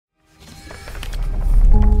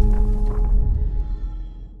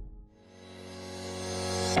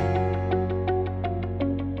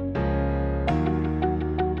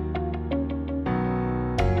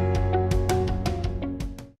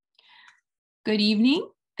Good evening.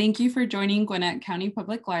 Thank you for joining Gwinnett County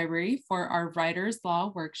Public Library for our Writers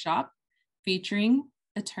Law Workshop featuring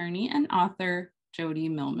attorney and author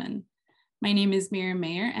Jode Millman. My name is Miriam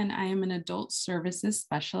Mayer and I am an adult services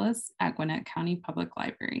specialist at Gwinnett County Public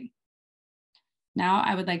Library. Now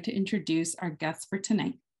I would like to introduce our guest for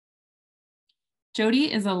tonight. Jode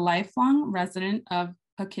is a lifelong resident of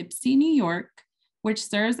Poughkeepsie, New York, which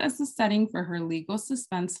serves as the setting for her legal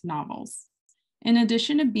suspense novels. In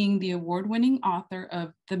addition to being the award-winning author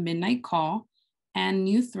of The Midnight Call and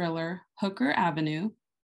new thriller Hooker Avenue,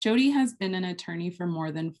 Jode has been an attorney for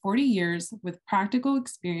more than 40 years with practical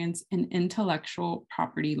experience in intellectual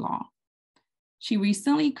property law. She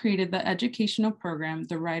recently created the educational program,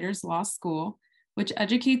 the Writers Law School, which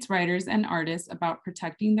educates writers and artists about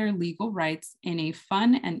protecting their legal rights in a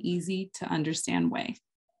fun and easy to understand way.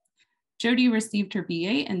 Jode received her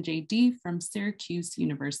BA and JD from Syracuse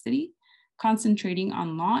University, concentrating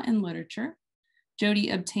on law and literature.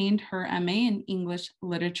 Jode obtained her MA in English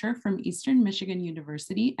Literature from Eastern Michigan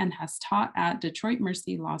University and has taught at Detroit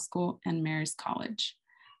Mercy Law School and Marist College.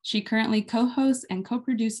 She currently co-hosts and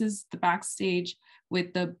co-produces The Backstage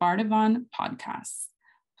with the Bardavon podcast.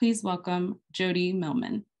 Please welcome Jode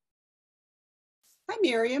Millman. Hi,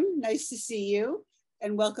 Miriam. Nice to see you.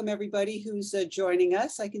 And welcome everybody who's joining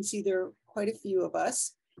us. I can see there are quite a few of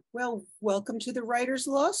us. Well, welcome to the Writers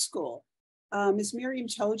Law School. As Miriam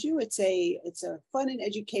told you, it's a fun and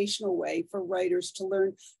educational way for writers to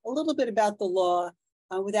learn a little bit about the law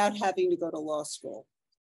without having to go to law school.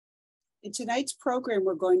 In tonight's program,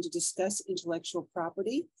 we're going to discuss intellectual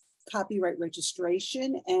property, copyright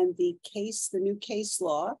registration, and the new case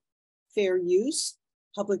law, fair use,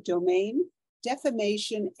 public domain,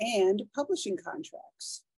 defamation, and publishing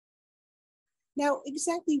contracts. Now,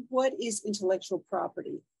 exactly what is intellectual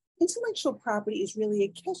property? Intellectual property is really a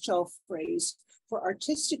catch-all phrase for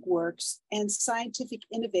artistic works and scientific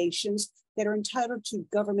innovations that are entitled to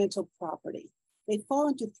governmental property. They fall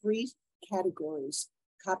into three categories: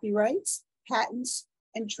 copyrights, patents,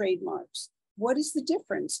 and trademarks. What is the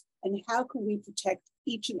difference, and how can we protect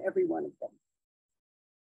each and every one of them?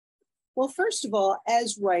 Well, first of all,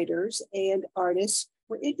 as writers and artists,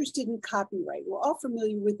 we're interested in copyright. We're all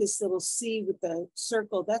familiar with this little C with the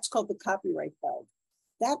circle. That's called the copyright belt.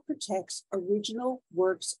 That protects original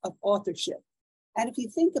works of authorship. And if you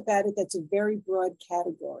think about it, that's a very broad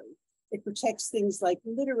category. It protects things like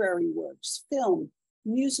literary works, film,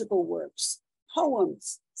 musical works,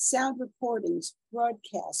 poems, sound recordings,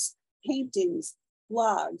 broadcasts, paintings,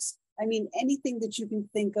 blogs. I mean, anything that you can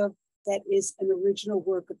think of that is an original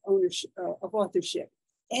work of ownership, of authorship.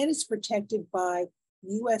 And it's protected by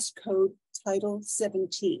US Code Title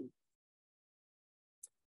 17.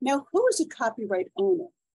 Now, who is a copyright owner?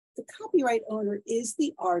 The copyright owner is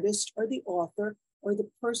the artist or the author or the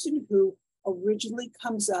person who originally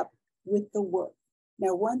comes up with the work.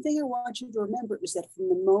 Now, one thing I want you to remember is that from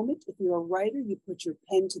the moment, if you're a writer, you put your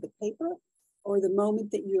pen to the paper, or the moment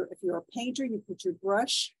that if you're a painter, you put your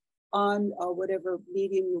brush on whatever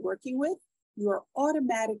medium you're working with, you are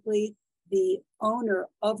automatically the owner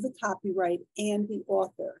of the copyright and the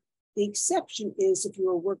author. The exception is if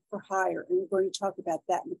you're a work for hire, and we're going to talk about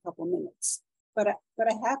that in a couple of minutes. But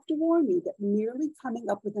I have to warn you that merely coming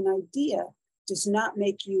up with an idea does not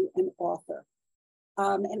make you an author.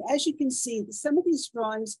 And as you can see, some of these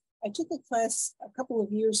drawings, I took a class a couple of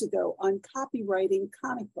years ago on copywriting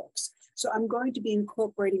comic books. So I'm going to be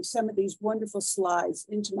incorporating some of these wonderful slides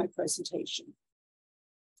into my presentation.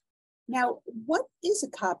 Now, what is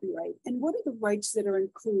a copyright and what are the rights that are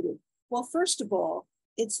included? Well, first of all,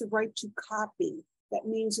 it's the right to copy. That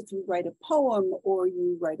means if you write a poem or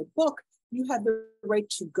you write a book, you have the right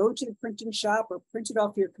to go to the printing shop or print it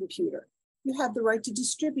off your computer. You have the right to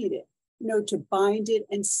distribute it, to bind it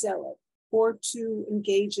and sell it, or to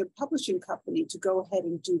engage a publishing company to go ahead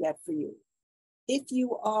and do that for you. If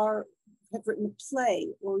you have written a play,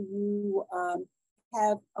 or you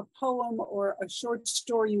have a poem or a short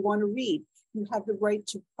story you want to read, you have the right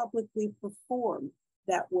to publicly perform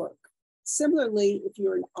that work. Similarly, if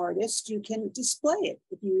you're an artist, you can display it.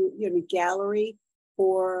 If you're in a gallery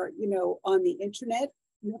or on the internet,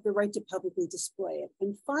 you have the right to publicly display it.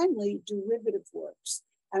 And finally, derivative works.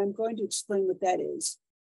 And I'm going to explain what that is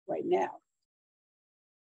right now.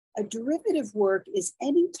 A derivative work is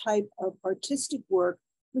any type of artistic work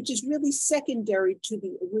which is really secondary to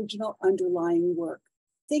the original underlying work.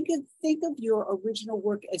 Think of your original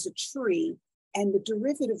work as a tree, and the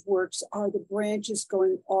derivative works are the branches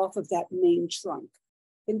going off of that main trunk.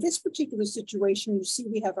 In this particular situation, you see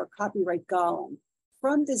we have our copyright golem.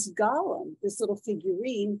 From this golem, this little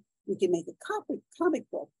figurine, we can make a comic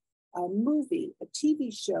book. a movie, a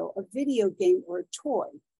TV show, a video game, or a toy.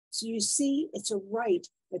 So you see, it's a right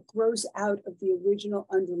that grows out of the original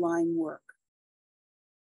underlying work.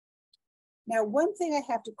 Now, one thing I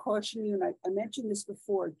have to caution you, and I mentioned this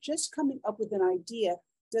before, just coming up with an idea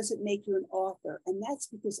doesn't make you an author, and that's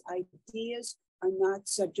because ideas are not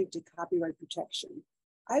subject to copyright protection.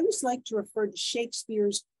 I always like to refer to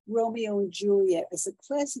Shakespeare's Romeo and Juliet as a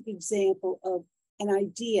classic example of an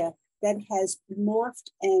idea that has morphed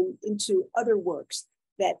into other works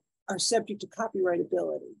that are subject to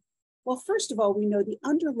copyrightability. Well, first of all, we know the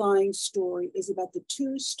underlying story is about the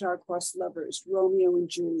two star-crossed lovers, Romeo and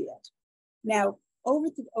Juliet. Now,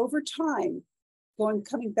 over time,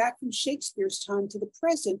 coming back from Shakespeare's time to the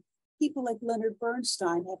present, people like Leonard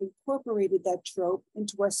Bernstein have incorporated that trope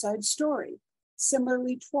into West Side Story.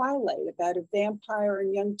 Similarly, Twilight, about a vampire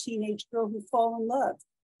and young teenage girl who fall in love.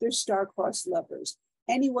 They're star-crossed lovers.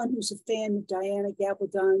 Anyone who's a fan of Diana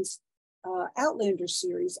Gabaldon's Outlander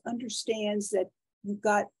series understands that you've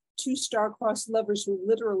got two star-crossed lovers who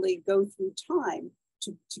literally go through time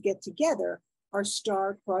to get together are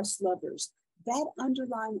star-crossed lovers. That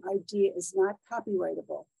underlying idea is not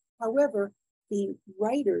copyrightable. However, the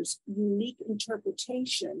writer's unique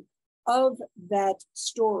interpretation of that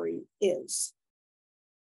story is.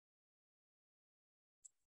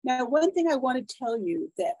 Now, one thing I want to tell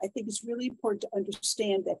you that I think is really important to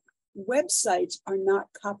understand that websites are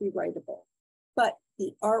not copyrightable, but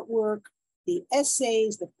the artwork, the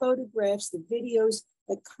essays, the photographs, the videos,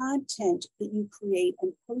 the content that you create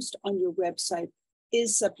and post on your website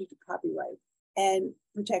is subject to copyright and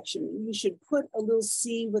protection. You should put a little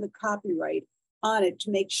C with a copyright on it to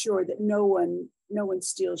make sure that no one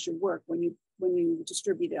steals your work when you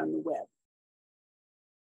distribute it on the web.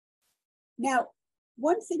 Now,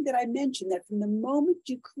 one thing that I mentioned, that from the moment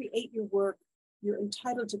you create your work, you're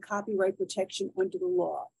entitled to copyright protection under the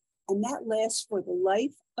law. And that lasts for the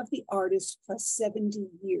life of the artist plus 70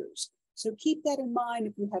 years. So keep that in mind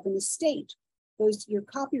if you have an estate. Your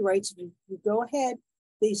copyrights, if you go ahead,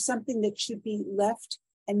 there's something that should be left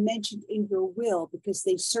and mentioned in your will, because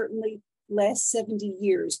they certainly last 70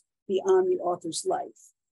 years beyond the author's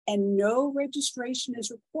life. And no registration is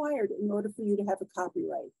required in order for you to have a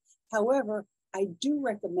copyright. However, I do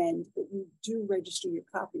recommend that you do register your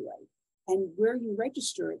copyright. And where you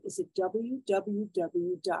register it is at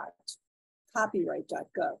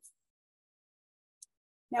www.copyright.gov.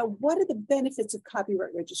 Now, what are the benefits of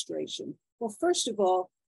copyright registration? Well, first of all,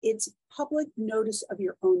 it's public notice of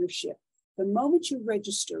your ownership. The moment you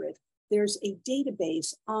register it, there's a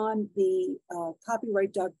database on the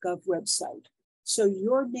copyright.gov website. So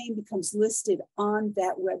your name becomes listed on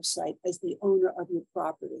that website as the owner of your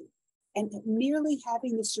property. And merely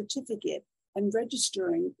having the certificate and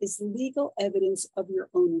registering is legal evidence of your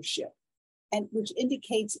ownership, and which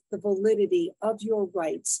indicates the validity of your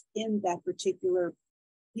rights in that particular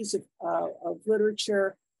piece of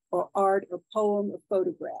literature or art or poem or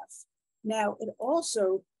photograph. Now, it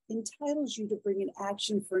also entitles you to bring an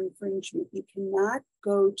action for infringement. You cannot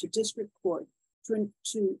go to district court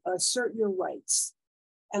to assert your rights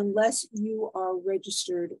unless you are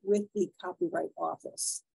registered with the Copyright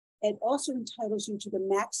Office. It also entitles you to the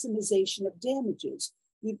maximization of damages.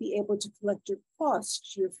 You'd be able to collect your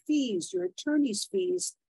costs, your fees, your attorney's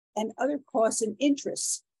fees, and other costs and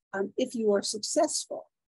interests if you are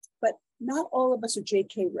successful. But not all of us are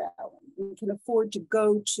J.K. Rowling. We can afford to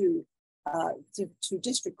go to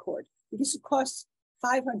district court because it costs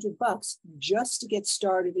 $500 just to get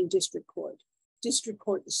started in district court. District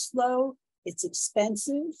court is slow, it's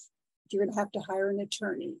expensive, you're going to have to hire an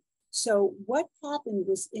attorney. So what happened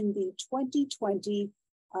was in the 2020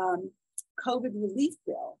 COVID relief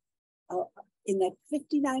bill, in that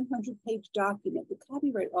 5,900-page document, the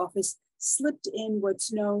Copyright Office slipped in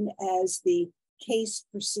what's known as the case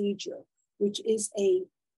procedure, which is a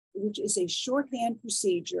shorthand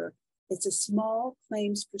procedure. It's a small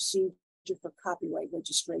claims procedure for copyright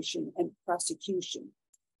registration and prosecution.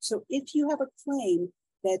 So if you have a claim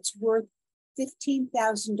that's worth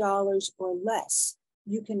 $15,000 or less,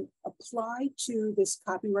 you can apply to this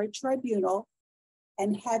copyright tribunal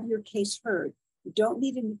and have your case heard. You don't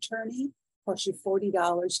need an attorney, costs you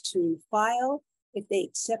 $40 to file. If they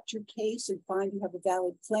accept your case and find you have a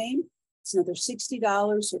valid claim, it's another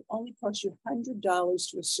 $60. So it only costs you $100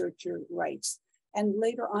 to assert your rights. And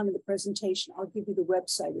later on in the presentation, I'll give you the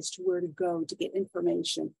website as to where to go to get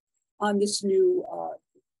information on this new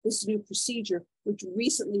procedure, which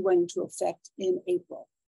recently went into effect in April.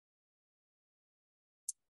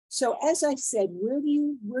 So as I said, where do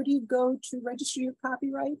you go to register your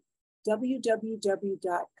copyright?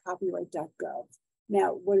 www.copyright.gov.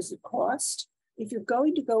 Now, what does it cost? If you're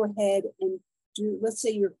going to go ahead and do, let's say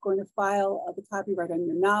you're going to file the copyright on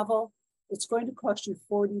your novel, it's going to cost you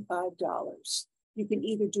 $45. You can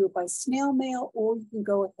either do it by snail mail, or you can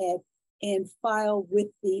go ahead and file with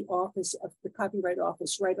the office of the Copyright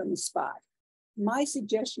Office right on the spot. My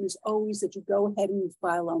suggestion is always that you go ahead and you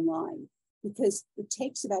file online, because it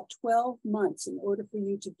takes about 12 months in order for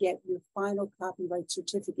you to get your final copyright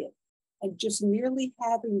certificate. And just merely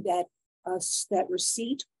having that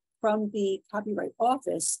receipt from the Copyright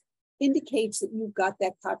Office indicates that you've got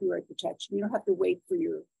that copyright protection. You don't have to wait for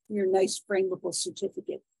your nice frameable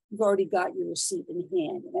certificate. You've already got your receipt in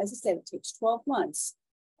hand. And as I said, it takes 12 months.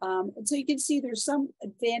 And so you can see there's some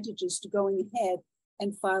advantages to going ahead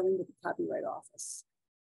and filing with the Copyright Office.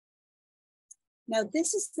 Now,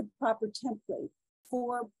 this is the proper template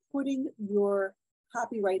for putting your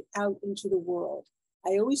copyright out into the world.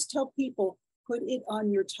 I always tell people, put it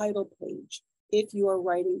on your title page if you are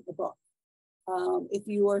writing a book. If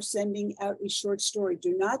you are sending out a short story,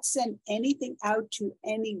 do not send anything out to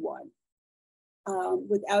anyone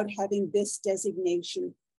without having this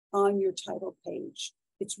designation on your title page.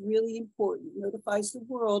 It's really important. It notifies the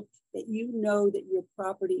world that you know that your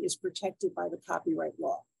property is protected by the copyright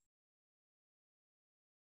law.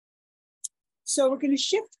 So we're going to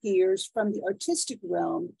shift gears from the artistic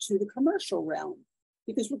realm to the commercial realm,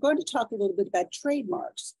 because we're going to talk a little bit about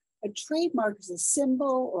trademarks. A trademark is a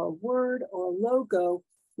symbol or a word or a logo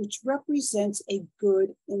which represents a good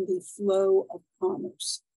in the flow of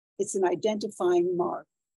commerce. It's an identifying mark.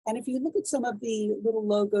 And if you look at some of the little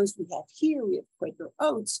logos we have here, we have Quaker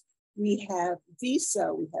Oats, we have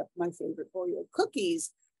Visa, we have my favorite Oreo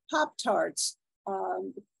cookies, Pop-Tarts,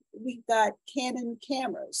 we've got Canon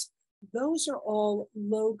cameras. Those are all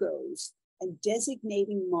logos and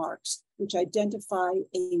designating marks which identify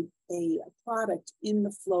a product in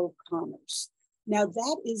the flow of commerce. Now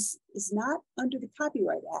that is not under the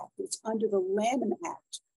Copyright Act, it's under the Lanham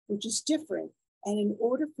Act, which is different. And in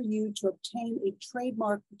order for you to obtain a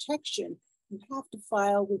trademark protection, you have to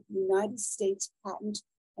file with the United States Patent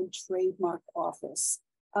and Trademark Office.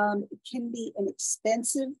 It can be an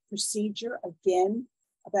expensive procedure, again,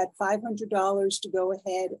 about $500 to go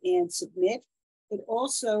ahead and submit.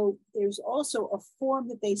 There's also a form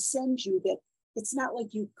that they send you that it's not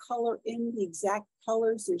like you color in the exact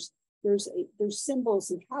colors. There's symbols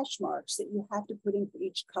and hash marks that you have to put in for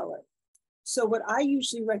each color. So what I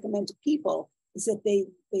usually recommend to people is that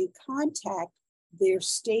they contact their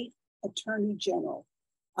state attorney general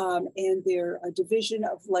and their division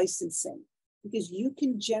of licensing, because you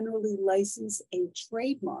can generally license a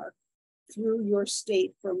trademark through your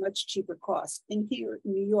state for a much cheaper cost. And here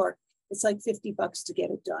in New York, it's like $50 to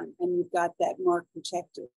get it done, and you've got that mark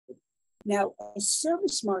protected. Now, a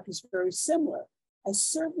service mark is very similar. A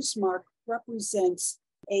service mark represents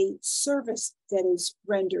a service that is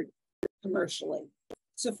rendered commercially.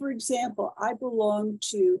 So for example, I belong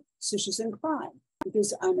to Sisters in Crime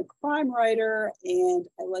because I'm a crime writer and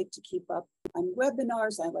I like to keep up on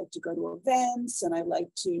webinars. I like to go to events and I like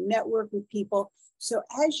to network with people. So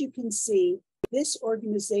as you can see, this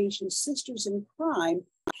organization, Sisters in Crime,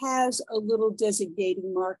 has a little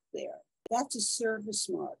designating mark there. That's a service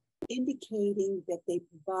mark indicating that they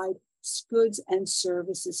provide goods and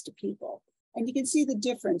services to people. And you can see the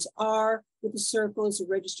difference. R with a circle is a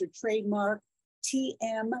registered trademark.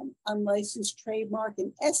 TM, unlicensed trademark,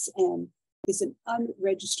 and SM is an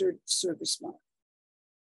unregistered service mark.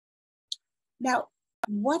 Now,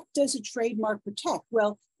 what does a trademark protect?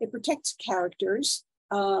 Well, it protects characters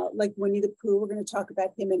like Winnie the Pooh. We're going to talk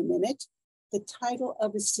about him in a minute. The title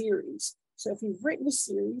of a series. So if you've written a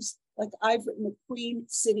series, like I've written the Queen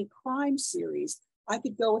City Crime series, I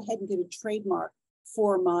could go ahead and get a trademark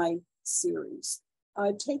for my series.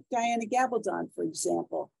 Take Diana Gabaldon, for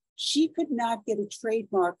example. She could not get a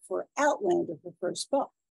trademark for Outlander, her first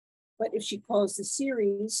book. But if she calls the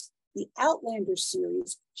series the Outlander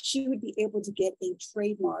series, she would be able to get a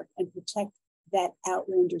trademark and protect that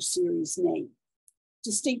Outlander series name.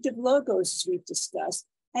 Distinctive logos, as we've discussed,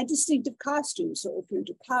 and distinctive costumes. So if you're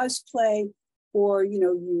into cosplay, or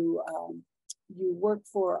you work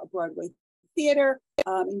for a Broadway theater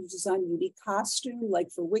and you design a unique costume,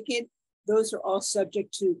 like for Wicked, those are all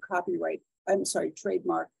subject to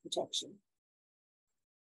trademark protection.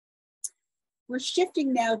 We're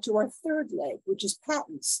shifting now to our third leg, which is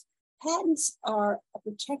patents. Patents are a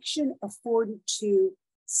protection afforded to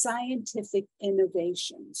scientific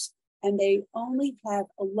innovations, and they only have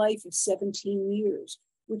a life of 17 years,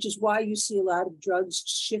 which is why you see a lot of drugs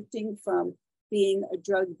shifting from being a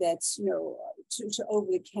drug that's, to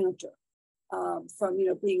over the counter. from,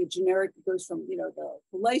 being a generic, it goes from, the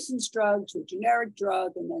licensed drug to a generic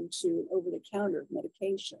drug and then to an over-the-counter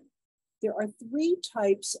medication. There are three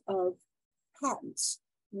types of patents.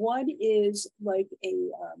 One is like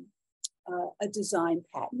a design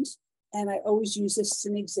patent, and I always use this as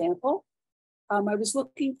an example. I was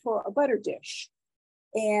looking for a butter dish,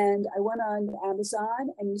 and I went on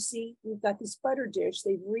Amazon, and you see we've got this butter dish.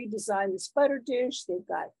 They've redesigned this butter dish. They've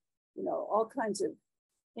got, all kinds of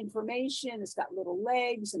information. It's got little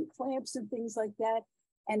legs and clamps and things like that,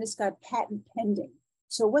 and it's got patent pending.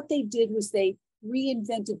 So what they did was they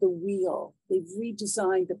reinvented the wheel. They've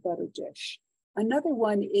redesigned the butter dish. Another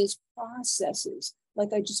one is processes,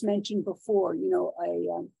 like I just mentioned before,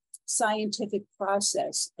 a scientific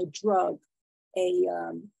process, a drug, a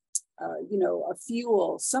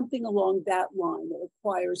fuel, something along that line that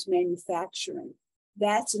requires manufacturing.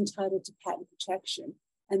 That's entitled to patent protection.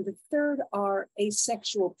 And the third are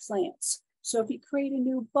asexual plants. So if you create a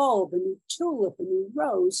new bulb, a new tulip, a new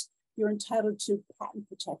rose, you're entitled to patent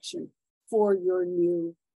protection for your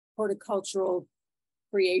new horticultural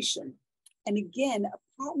creation. And again,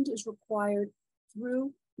 a patent is required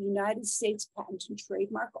through the United States Patent and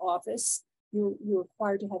Trademark Office. You're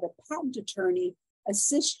required to have a patent attorney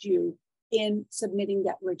assist you in submitting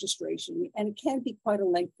that registration. And it can be quite a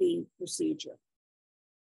lengthy procedure.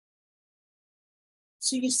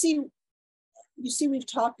 So you see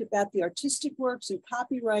we've talked about the artistic works and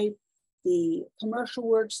copyright, the commercial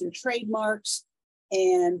works and trademarks,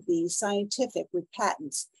 and the scientific with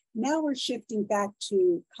patents. Now we're shifting back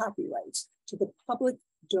to copyrights, to the public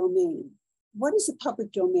domain. What is the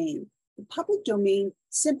public domain? The public domain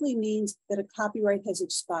simply means that a copyright has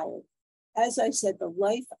expired. As I said, the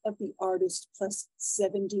life of the artist plus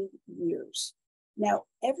 70 years. Now,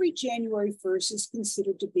 every January 1st is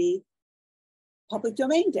considered to be Public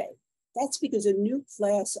Domain Day. That's because a new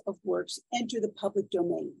class of works enter the public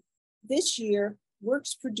domain. This year,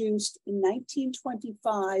 works produced in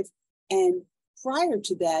 1925 and prior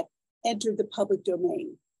to that entered the public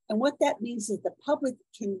domain. And what that means is the public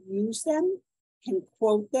can use them, can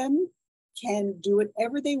quote them, can do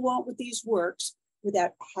whatever they want with these works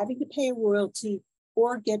without having to pay a royalty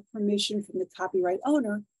or get permission from the copyright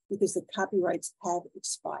owner because the copyrights have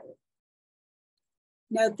expired.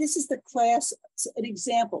 Now, this is the class, an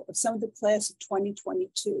example of some of the class of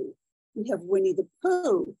 2022. We have Winnie the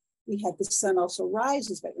Pooh. We have The Sun Also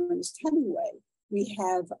Rises by Ernest Hemingway. We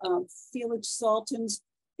have Felix Salten's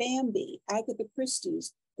Bambi, Agatha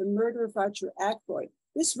Christie's The Murder of Roger Ackroyd.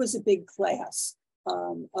 This was a big class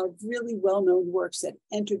of really well-known works that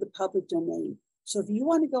entered the public domain. So if you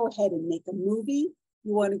want to go ahead and make a movie,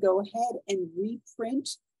 you want to go ahead and reprint,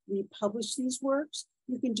 republish these works,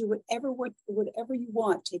 you can do whatever you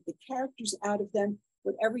want, take the characters out of them,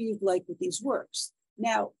 whatever you'd like with these works.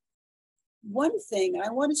 Now, one thing, I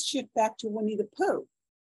want to shift back to Winnie the Pooh.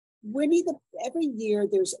 Every year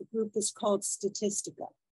there's a group that's called Statistica,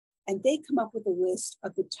 and they come up with a list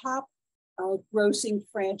of the top grossing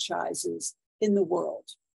franchises in the world.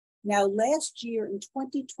 Now, last year in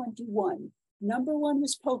 2021, number one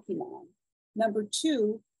was Pokemon. Number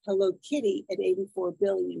two, Hello Kitty at $84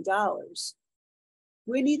 billion.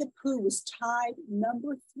 Winnie the Pooh was tied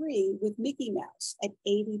number three with Mickey Mouse at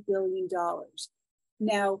 $80 billion.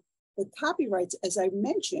 Now, the copyrights, as I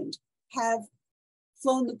mentioned, have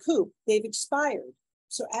flown the coop. They've expired.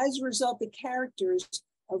 So as a result, the characters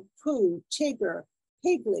of Pooh, Tigger,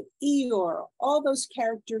 Piglet, Eeyore, all those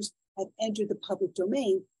characters have entered the public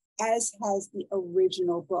domain, as has the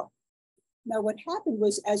original book. Now, what happened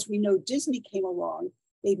was, as we know, Disney came along.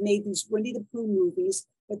 They've made these Winnie the Pooh movies,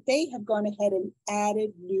 but they have gone ahead and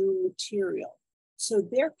added new material. So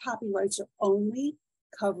their copyrights are only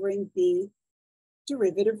covering the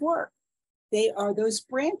derivative work. They are those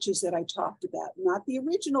branches that I talked about, not the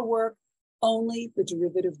original work, only the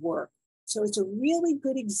derivative work. So it's a really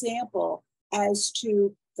good example as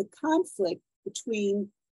to the conflict between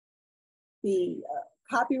the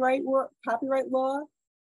copyright law,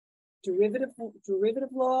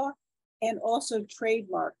 derivative law, and also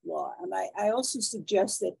trademark law. And I also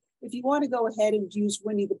suggest that if you want to go ahead and use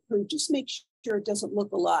Winnie the Pooh, just make sure it doesn't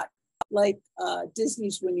look a lot like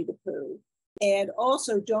Disney's Winnie the Pooh. And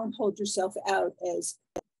also don't hold yourself out as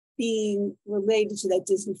being related to that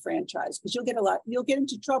Disney franchise, because you'll get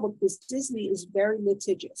into trouble because Disney is very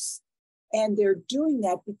litigious. And they're doing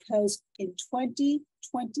that because in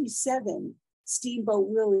 2027, Steamboat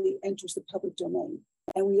Willie enters the public domain.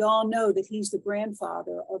 And we all know that he's the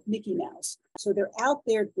grandfather of Mickey Mouse. So they're out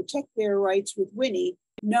there to protect their rights with Winnie,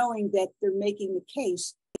 knowing that they're making the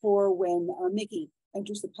case for when Mickey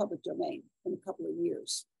enters the public domain in a couple of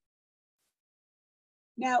years.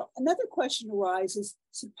 Now, another question arises,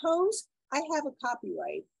 suppose I have a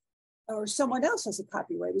copyright or someone else has a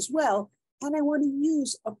copyright as well, and I want to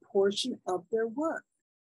use a portion of their work.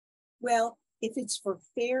 Well, if it's for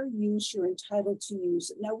fair use, you're entitled to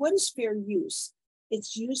use it. Now, what is fair use?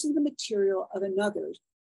 It's using the material of another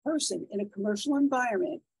person in a commercial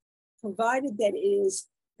environment, provided that it is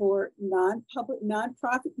for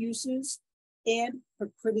non-profit uses and for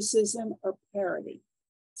criticism or parody.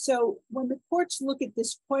 So when the courts look at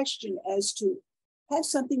this question as to,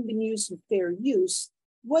 has something been used for fair use,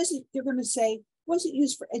 they're going to say, was it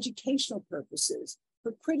used for educational purposes,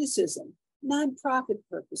 for criticism, nonprofit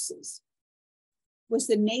purposes? Was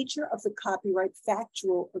the nature of the copyright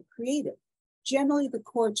factual or creative? Generally, the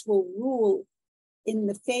courts will rule in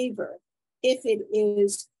the favor if it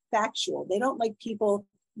is factual. They don't like people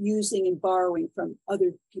using and borrowing from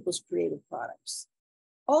other people's creative products.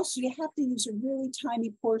 Also, you have to use a really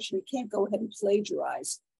tiny portion. You can't go ahead and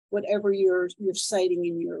plagiarize whatever you're citing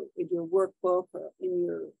in your workbook or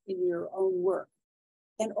in your own work.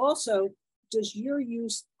 And also, does your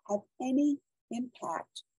use have any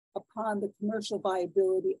impact upon the commercial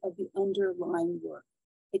viability of the underlying work?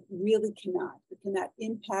 It really cannot. It cannot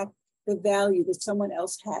impact the value that someone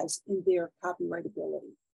else has in their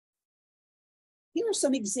copyrightability. Here are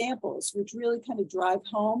some examples which really kind of drive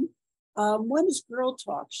home. One is Girl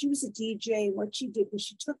Talk. She was a DJ, and what she did was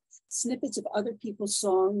she took snippets of other people's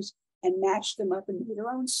songs and mashed them up and made her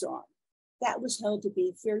own song. That was held to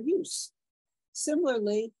be fair use.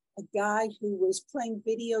 Similarly, a guy who was playing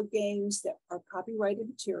video games that are copyrighted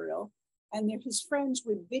material, and his friends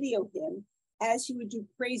would video him as he would do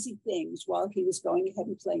crazy things while he was going ahead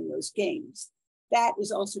and playing those games. That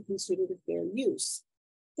is also considered a fair use.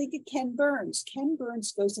 Think of Ken Burns. Ken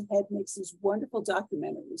Burns goes ahead and makes these wonderful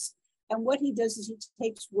documentaries. And what he does is he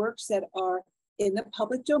takes works that are in the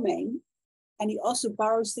public domain, and he also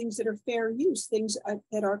borrows things that are fair use, things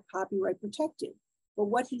that are copyright protected. But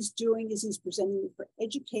what he's doing is he's presenting it for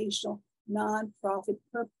educational, nonprofit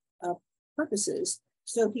purposes.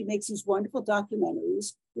 So he makes these wonderful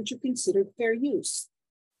documentaries, which are considered fair use.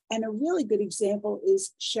 And a really good example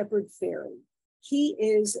is Shepard Fairey. He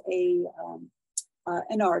is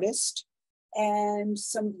an artist, and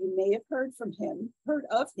some of you may have heard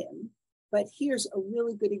of him, but here's a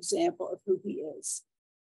really good example of who he is.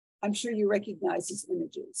 I'm sure you recognize his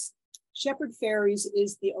images. Shepard Fairey's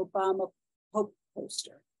is the Obama Hope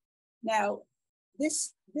poster. Now,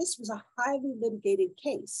 this was a highly litigated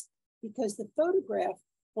case because the photograph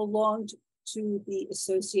belonged to the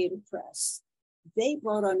Associated Press. They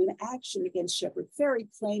brought on an action against Shepard Fairey,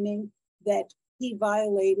 claiming that he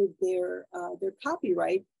violated their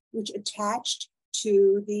copyright, which attached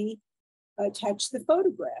the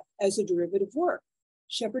photograph as a derivative work.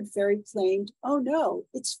 Shepard Fairey claimed, oh no,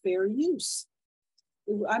 it's fair use.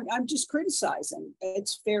 I'm just criticizing,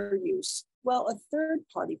 it's fair use. Well, a third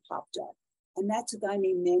party popped up, and that's a guy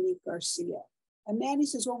named Manny Garcia. And Manny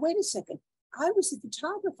says, well, wait a second, I was the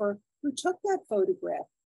photographer who took that photograph.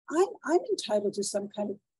 I'm entitled to some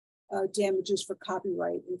kind of damages for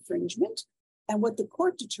copyright infringement. And what the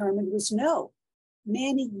court determined was no,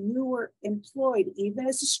 Manny, you were employed, even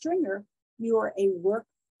as a stringer, you are a work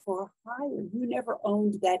for hire. You never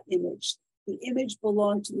owned that image. The image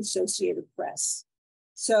belonged to the Associated Press.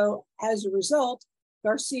 So as a result,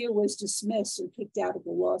 Garcia was dismissed and kicked out of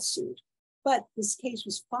the lawsuit. But this case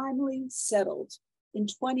was finally settled in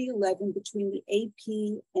 2011 between the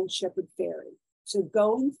AP and Shepard Fairey. So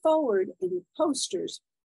going forward, any posters,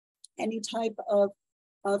 any type of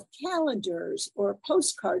calendars or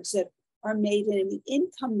postcards that are made, and the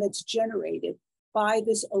income that's generated by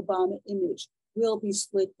this Obama image will be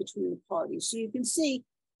split between the parties. So you can see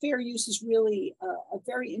fair use is really a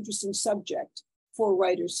very interesting subject for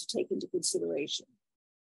writers to take into consideration.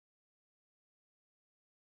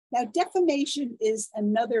 Now, defamation is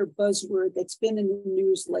another buzzword that's been in the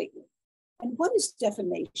news lately. And what is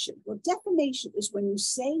defamation? Well, defamation is when you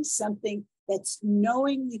say something that's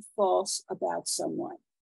knowingly false about someone,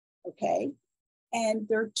 okay? And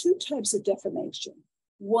there are two types of defamation.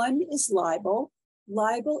 One is libel.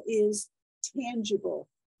 Libel is tangible,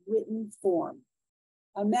 written form.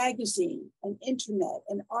 A magazine, an internet,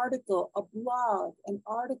 an article, a blog, an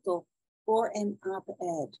article, or an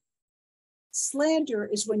op-ed. Slander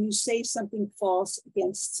is when you say something false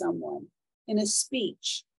against someone in a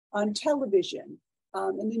speech, on television,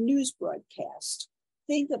 in a news broadcast.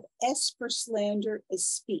 Think of S for slander as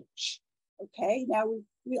speech, okay? Now,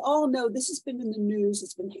 we all know this has been in the news.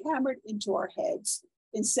 It's been hammered into our heads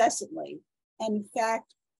incessantly. And in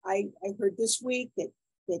fact, I heard this week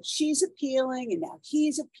that she's appealing and now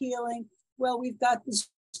he's appealing. Well, we've got this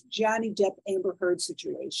Johnny Depp Amber Heard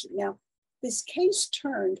situation. Now, this case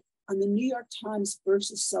turned on the New York Times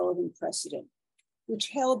versus Sullivan precedent, which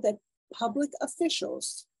held that public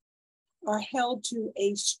officials are held to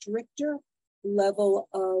a stricter level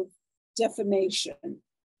of defamation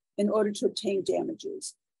in order to obtain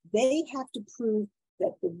damages. They have to prove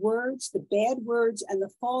that the words, the bad words and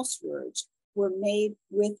the false words were made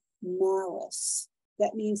with malice.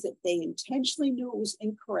 That means that they intentionally knew it was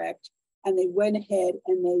incorrect and they went ahead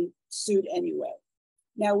and they sued anyway.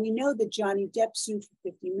 Now we know that Johnny Depp sued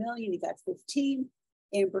for 50 million, he got 15.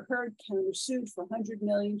 Amber Heard countersued for 100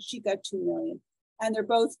 million, she got 2 million. And they're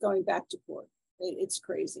both going back to court. It's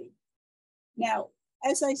crazy. Now,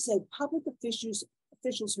 as I said, public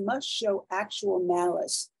officials must show actual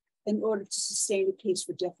malice in order to sustain a case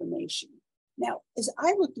for defamation. Now, as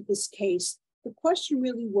I looked at this case, the question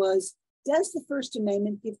really was, does the First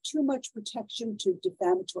Amendment give too much protection to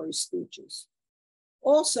defamatory speeches?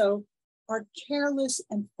 Also, are careless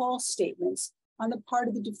and false statements on the part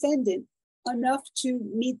of the defendant enough to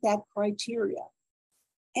meet that criteria?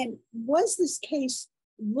 And was this case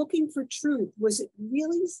looking for truth? Was it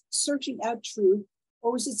really searching out truth,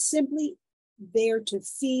 or was it simply there to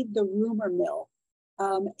feed the rumor mill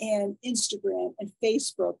and Instagram and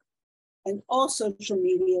Facebook and all social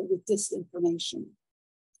media with disinformation?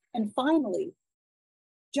 And finally,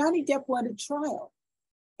 Johnny Depp wanted trial.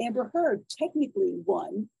 Amber Heard technically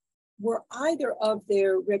won. Were either of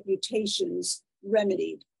their reputations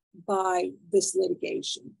remedied by this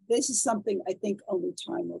litigation? This is something I think only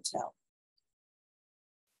time will tell.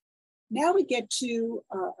 Now we get to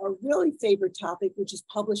a really favorite topic, which is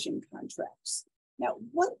publishing contracts. Now,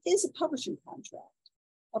 what is a publishing contract?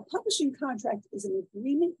 A publishing contract is an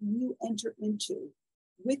agreement you enter into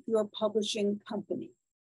with your publishing company,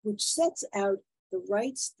 which sets out the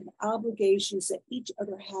rights and obligations that each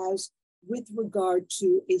other has with regard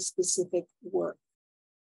to a specific work.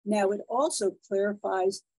 Now, it also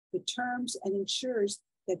clarifies the terms and ensures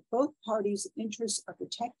that both parties' interests are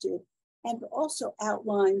protected, and also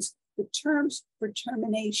outlines the terms for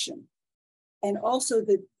termination and also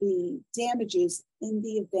the damages in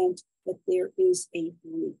the event that there is a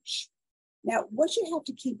breach. Now, what you have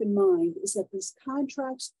to keep in mind is that these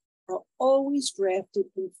contracts are always drafted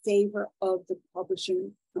in favor of the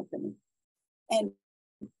publishing company. And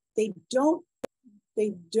they don't,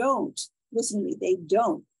 listen to me, they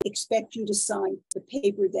don't expect you to sign the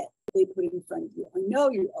paper that they put in front of you. I know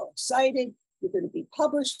you're all excited, you're going to be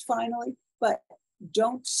published finally, but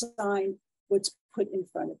don't sign what's put in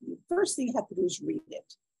front of you. First thing you have to do is read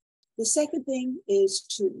it. The second thing is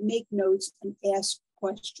to make notes and ask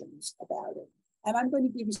questions about it. And I'm going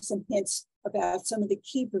to give you some hints about some of the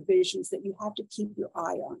key provisions that you have to keep your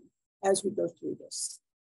eye on as we go through this.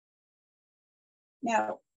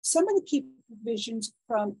 Now, some of the key provisions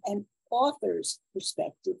from an author's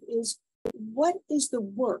perspective is, what is the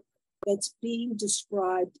work that's being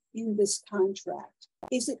described in this contract?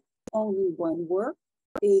 Is it only one work?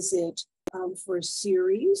 Is it for a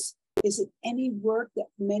series? Is it any work that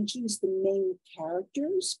mentions the main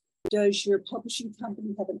characters? Does your publishing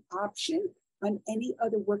company have an option on any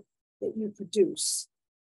other work that you produce?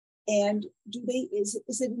 And is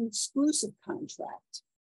it an exclusive contract?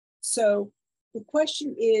 So the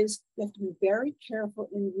question is, you have to be very careful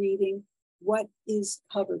in reading what is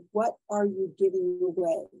covered. What are you giving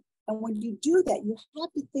away? And when you do that, you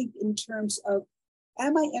have to think in terms of,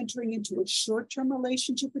 am I entering into a short-term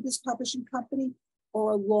relationship with this publishing company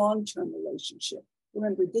or a long-term relationship?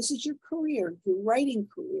 Remember, this is your career, your writing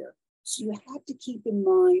career. So you have to keep in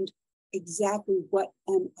mind exactly what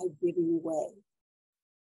am I giving away.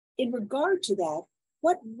 In regard to that,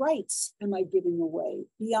 what rights am I giving away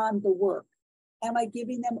beyond the work? Am I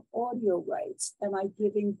giving them audio rights? Am I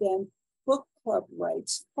giving them book club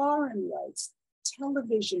rights, foreign rights,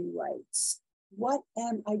 television rights? What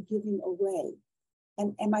am I giving away?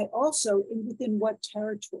 And am I also within what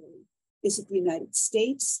territory? Is it the United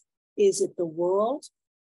States? Is it the world?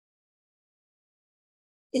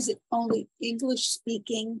 Is it only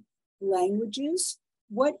English-speaking languages?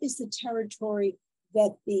 What is the territory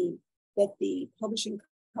that the publishing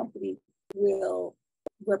company will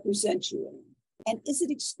represent you in? And is it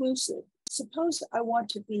exclusive? Suppose I want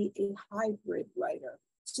to be a hybrid writer.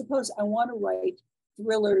 Suppose I want to write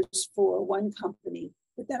thrillers for one company,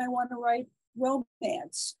 but then I want to write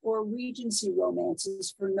romance or Regency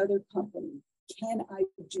romances for another company. Can I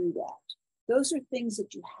do that? Those are things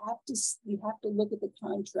that you have to look at the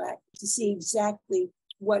contract to see exactly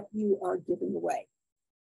what you are giving away.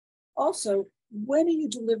 Also, when are you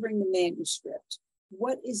delivering the manuscript?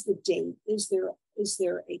 What is the date? Is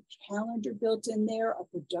there a calendar built in there, a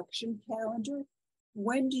production calendar?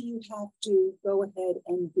 when do you have to go ahead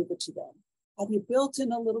and give it to them? Have you built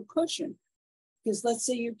in a little cushion? Because let's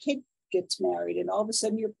say your kid gets married and all of a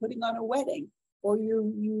sudden you're putting on a wedding, or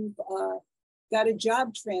you've got a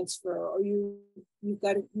job transfer, or you've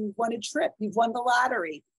won a trip, you've won the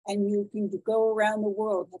lottery, and you can go around the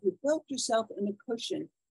world. Have you built yourself in a cushion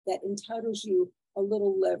that entitles you a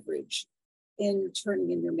little leverage in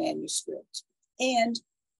turning in your manuscript? And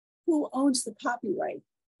who owns the copyright?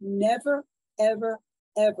 Never, ever,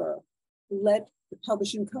 ever let the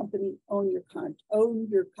publishing company own your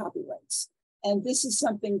copyrights. And this is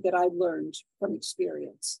something that I learned from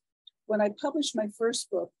experience. When I published my first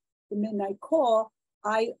book, The Midnight Call,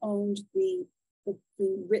 I owned the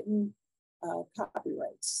written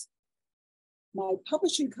copyrights. My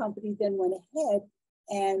publishing company then went ahead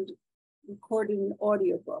and recorded an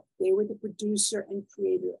audiobook. They were the producer and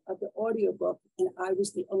creator of the audiobook, and I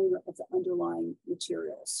was the owner of the underlying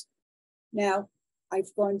materials. Now,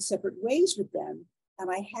 I've gone separate ways with them,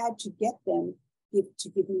 and I had to get them to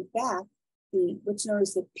give me back what's known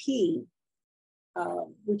as the P,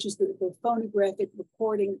 which is the phonographic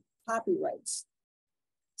recording copyrights.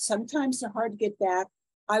 Sometimes they're hard to get back.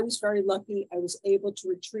 I was very lucky. I was able to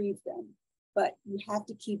retrieve them, but you have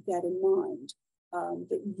to keep that in mind,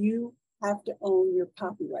 that you have to own your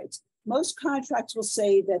copyrights. Most contracts will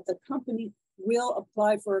say that the company will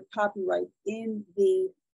apply for a copyright in the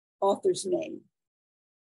author's name.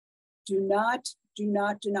 Do not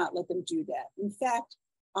let them do that. In fact,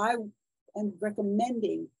 I am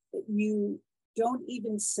recommending that you don't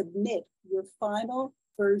even submit your final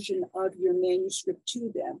version of your manuscript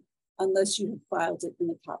to them unless you have filed it in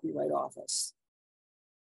the Copyright Office.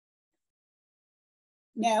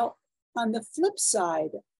 Now, on the flip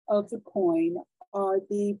side of the coin are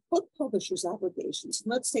the book publishers' obligations.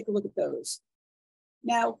 Let's take a look at those.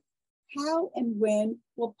 Now, how and when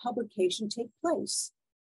will publication take place?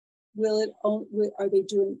 Are they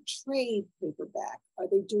doing trade paperback? Are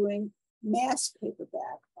they doing mass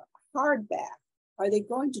paperback, hardback? Are they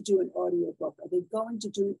going to do an audiobook? Are they going to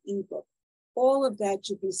do an ebook? All of that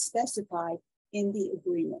should be specified in the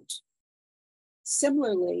agreement.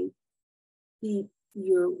 Similarly,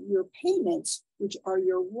 your payments, which are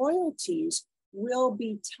your royalties, will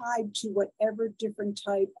be tied to whatever different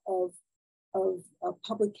type of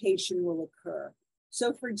publication will occur.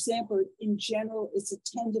 So for example, in general, it's a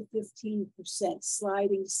 10 to 15%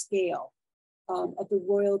 sliding scale of the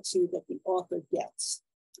royalty that the author gets.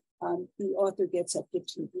 The author gets up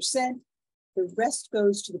 15%. The rest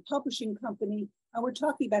goes to the publishing company. And we're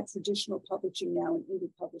talking about traditional publishing now and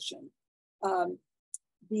indie publishing.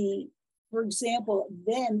 For example,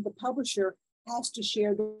 then the publisher has to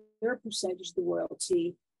share their percentage of the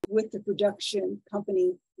royalty with the production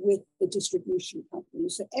company, with the distribution company.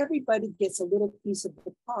 So everybody gets a little piece of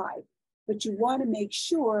the pie, but you want to make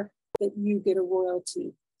sure that you get a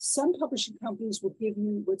royalty. Some publishing companies will give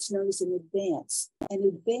you what's known as an advance. An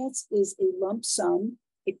advance is a lump sum.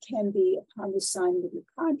 It can be upon the signing of your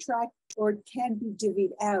contract, or it can be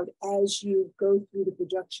divvied out as you go through the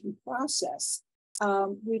production process,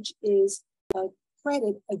 which is a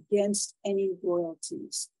credit against any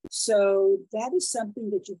royalties. So that is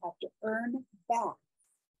something that you have to earn back.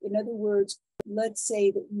 In other words, let's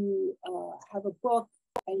say that you have a book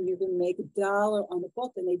and you're going to make $1 on the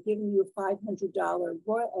book, and they've given you a $500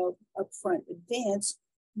 upfront advance.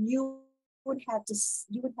 You would have to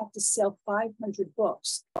sell 500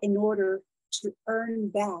 books in order to earn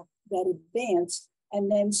back that advance,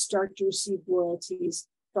 and then start to receive royalties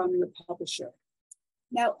from your publisher.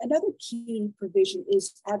 Now, another key provision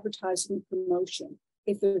is advertising and promotion.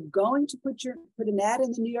 If they're going to put an ad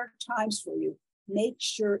in the New York Times for you, make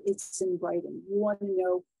sure it's in writing. You want to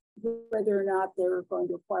know whether or not they're going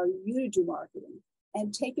to require you to do marketing.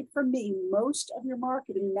 And take it from me, most of your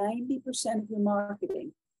marketing, 90% of your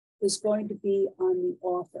marketing, is going to be on the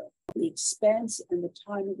author. The expense and the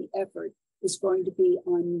time and the effort is going to be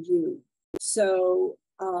on you. So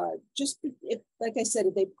like I said,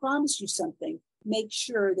 if they promise you something, make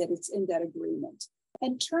sure that it's in that agreement.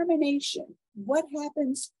 And termination. What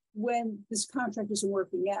happens when this contract isn't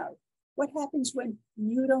working out? What happens when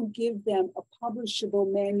you don't give them a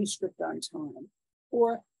publishable manuscript on time?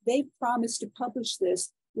 Or they promise to publish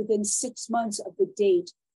this within 6 months of the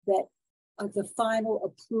date of the final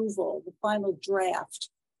approval, the final draft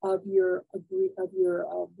of your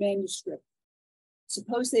manuscript.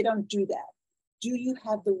 Suppose they don't do that. Do you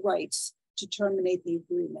have the rights to terminate the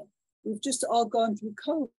agreement? We've just all gone through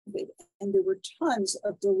COVID, and there were tons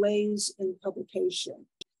of delays in publication.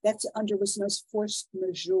 That's under what's known as force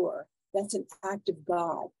majeure. That's an act of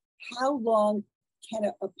God. How long can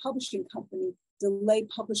a publishing company delay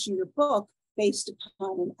publishing your book based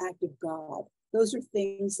upon an act of God. Those are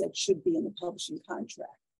things that should be in the publishing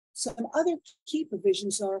contract. Some other key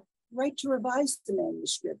provisions are right to revise the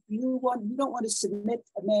manuscript. You don't want to submit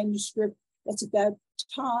a manuscript that's about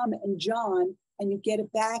Tom and John, and you get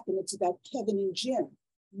it back and it's about Kevin and Jim.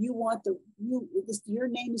 Your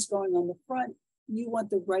name is going on the front. You want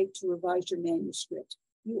the right to revise your manuscript.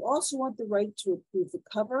 You also want the right to approve the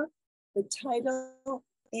cover, the title,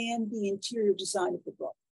 and the interior design of the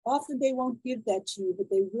book. Often they won't give that to you, but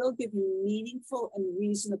they will give you meaningful and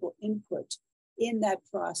reasonable input in that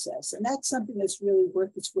process. And that's something that's really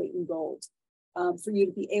worth its weight in gold for you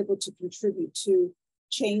to be able to contribute to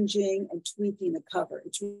changing and tweaking the cover.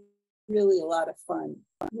 It's really a lot of fun.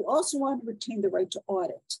 You also want to retain the right to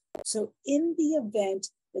audit. So in the event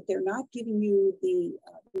that they're not giving you the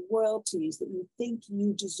royalties that you think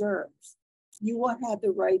you deserve, you want to have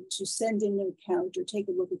the right to send in an account or take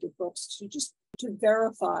a look at your books to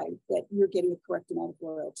verify that you're getting the correct amount of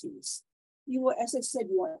royalties. You, as I said,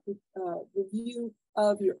 you want a review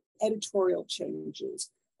of your editorial changes.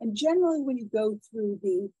 And generally when you go through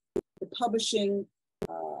the publishing,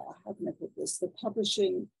 how can I put this, the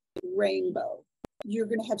publishing rainbow, you're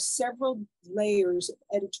going to have several layers of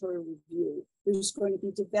editorial review. There's going to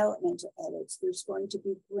be developmental edits. There's going to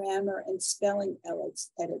be grammar and spelling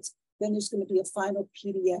edits. Then there's going to be a final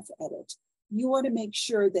PDF edit. You want to make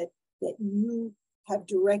sure that you have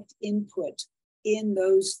direct input in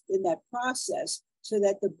that process so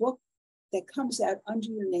that the book that comes out under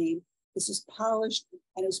your name is as polished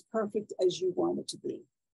and as perfect as you want it to be.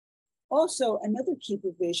 Also, another key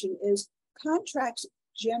provision is contracts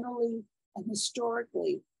generally and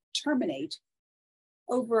historically terminate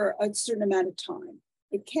over a certain amount of time.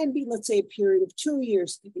 It can be, let's say, a period of 2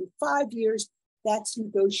 years, it can be 5 years. That's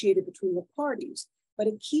negotiated between the parties. But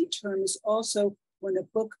a key term is also when a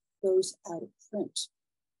book goes out of print.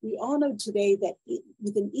 We all know today that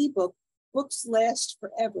with an ebook, books last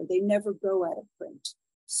forever. They never go out of print.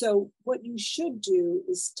 So what you should do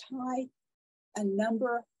is tie a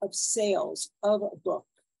number of sales of a book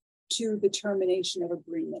to the termination of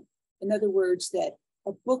agreement. In other words, that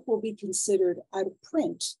a book will be considered out of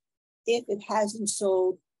print if it hasn't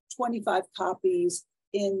sold 25 copies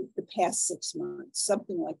in the past 6 months,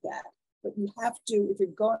 something like that. But you have to,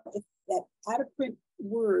 if that out of print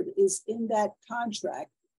word is in that contract,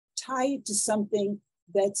 tie it to something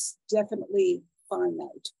that's definitely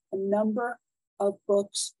finite, a number of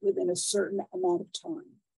books within a certain amount of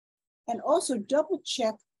time. And also double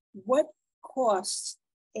check what costs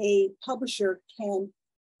a publisher can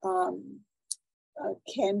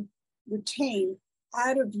retain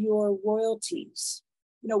out of your royalties.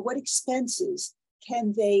 What expenses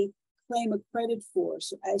can they claim a credit for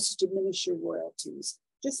so as to diminish your royalties?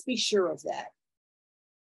 Just be sure of that.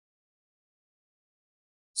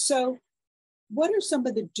 So what are some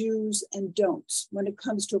of the do's and don'ts when it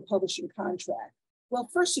comes to a publishing contract? Well,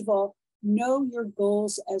 first of all, know your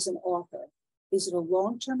goals as an author. Is it a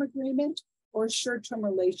long-term agreement or a short-term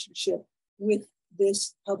relationship with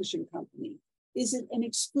this publishing company? Is it an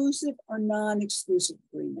exclusive or non-exclusive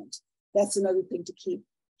agreement? That's another thing to keep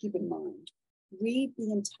in mind. Read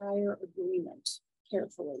the entire agreement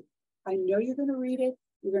carefully. I know you're going to read it.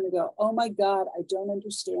 You're going to go, oh my God, I don't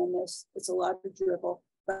understand this. It's a lot of dribble,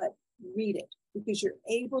 but read it because you're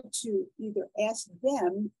able to either ask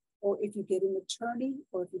them, or if you get an attorney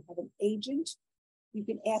or if you have an agent, you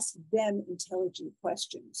can ask them intelligent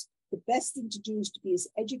questions. The best thing to do is to be as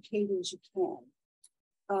educated as you can.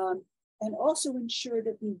 And also ensure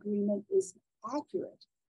that the agreement is accurate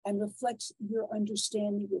and reflects your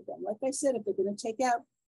understanding with them. Like I said, if they're going to take out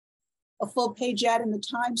a full page ad in the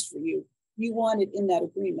Times for you, you want it in that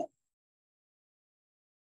agreement.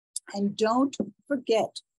 And don't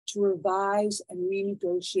forget to revise and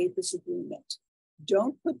renegotiate this agreement.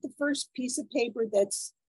 Don't put the first piece of paper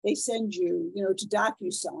they send you, to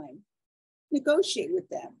DocuSign. Negotiate with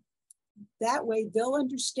them. That way they'll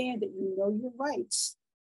understand that you know your rights.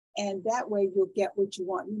 And that way you'll get what you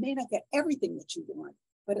want. You may not get everything that you want,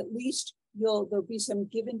 but at least there'll be some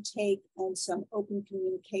give and take and some open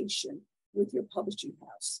communication with your publishing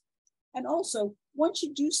house. And also, once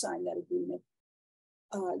you do sign that agreement,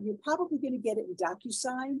 you're probably going to get it in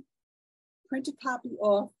DocuSign, print a copy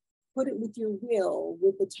off, put it with your will,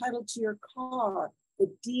 with the title to your car,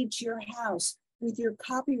 the deed to your house, with your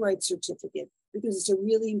copyright certificate, because it's a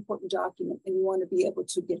really important document and you want to be able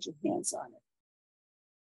to get your hands on it.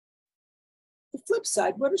 The flip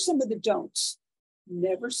side, what are some of the don'ts?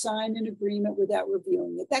 Never sign an agreement without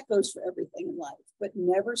reviewing it. That goes for everything in life, but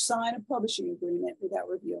never sign a publishing agreement without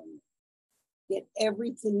reviewing it. Get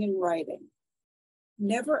everything in writing.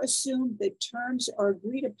 Never assume that terms are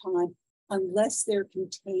agreed upon unless they're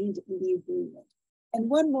contained in the agreement. And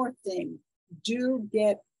one more thing, do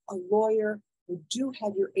get a lawyer or do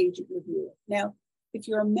have your agent review it. Now, if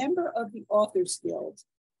you're a member of the Authors Guild,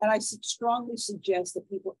 and I strongly suggest that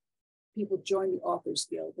people join the Authors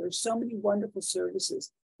Guild. There are so many wonderful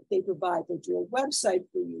services that they provide. They do a website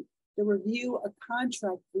for you. They review a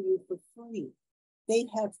contract for you for free. They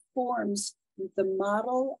have forms with the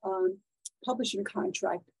model publishing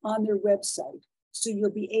contract on their website. So you'll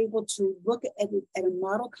be able to look at a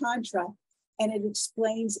model contract, and it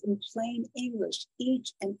explains in plain English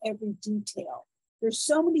each and every detail. There's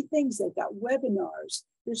so many things. They've got webinars.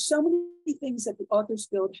 There's so many things that the Authors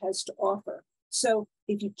Guild has to offer. So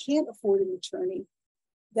if you can't afford an attorney,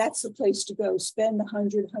 that's the place to go. Spend the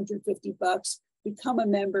 $100, $150, become a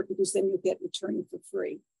member, because then you'll get an attorney for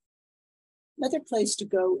free. Another place to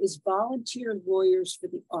go is Volunteer Lawyers for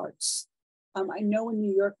the Arts. I know in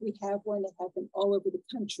New York we have one. They have them all over the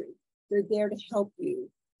country. They're there to help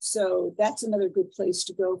you. So that's another good place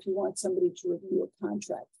to go if you want somebody to review a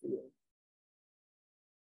contract for you.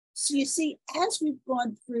 So you see, as we've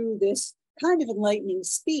gone through this kind of enlightening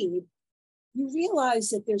speed, you realize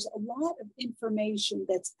that there's a lot of information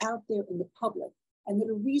that's out there in the public and that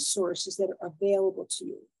are resources that are available to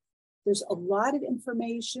you. There's a lot of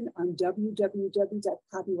information on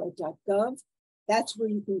www.copyright.gov. That's where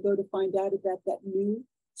you can go to find out about that new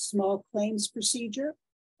small claims procedure.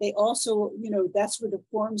 They also, that's where the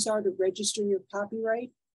forms are to register your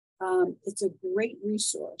copyright. It's a great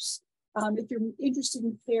resource. If you're interested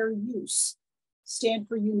in fair use,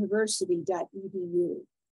 stanforduniversity.edu.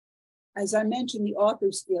 As I mentioned, the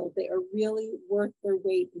Authors Guild, they are really worth their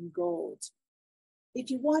weight in gold. If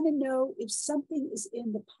you want to know if something is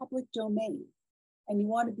in the public domain and you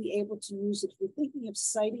want to be able to use it, if you're thinking of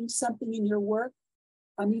citing something in your work,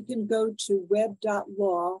 you can go to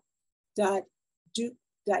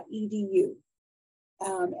web.law.duke.edu.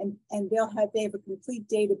 And they have a complete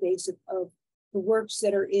database of the works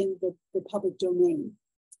that are in the public domain.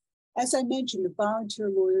 As I mentioned, the Volunteer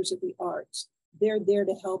Lawyers of the Arts, they're there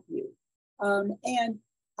to help you. And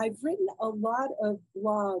I've written a lot of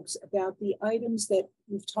blogs about the items that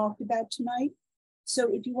we've talked about tonight. So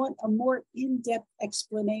if you want a more in-depth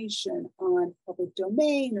explanation on public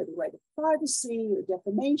domain or the right of privacy or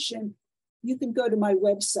defamation, you can go to my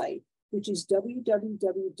website, which is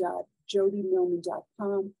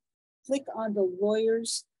www.jodemillman.com. Click on the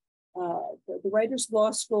lawyers, the Writers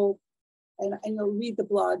Law School, and you'll read the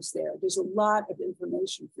blogs there. There's a lot of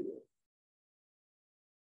information for you.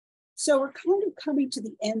 So we're kind of coming to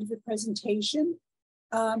the end of the presentation.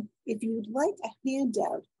 If you would like a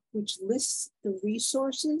handout which lists the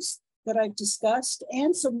resources that I've discussed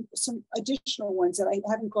and some additional ones that I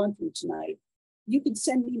haven't gone through tonight, you can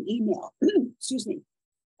send me an email, excuse me,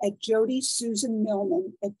 at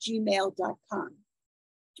jodesusanmillman@gmail.com.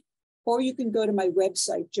 Or you can go to my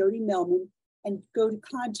website, Jode Millman, and go to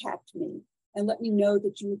contact me and let me know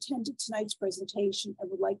that you attended tonight's presentation and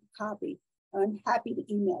would like a copy. I'm happy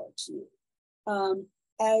to email it to you.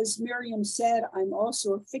 As Miriam said, I'm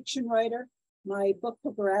also a fiction writer. My book,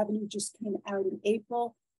 Hooker Avenue, just came out in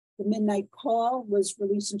April. The Midnight Call was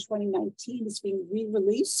released in 2019. It's being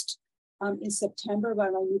re-released in September by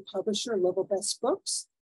my new publisher, Level Best Books.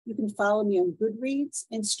 You can follow me on Goodreads,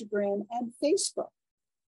 Instagram, and Facebook.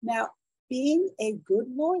 Now, being a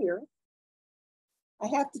good lawyer, I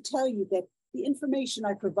have to tell you that the information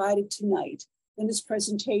I provided tonight in this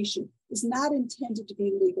presentation is not intended to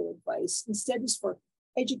be legal advice. Instead, it's for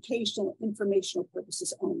educational, informational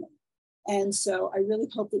purposes only. And so I really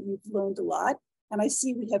hope that you've learned a lot. And I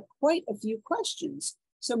see we have quite a few questions.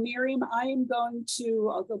 So Miriam,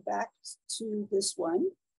 I'll go back to this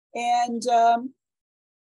one. And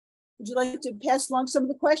would you like to pass along some of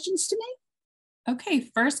the questions to me? Okay,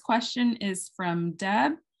 first question is from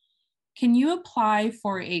Deb. Can you apply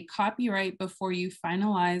for a copyright before you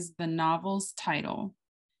finalize the novel's title?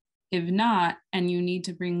 If not, and you need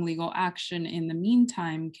to bring legal action in the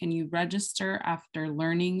meantime, can you register after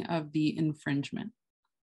learning of the infringement?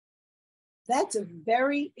 That's a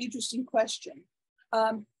very interesting question.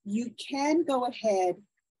 You can go ahead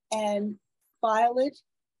and file it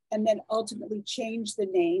and then ultimately change the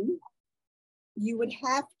name. You would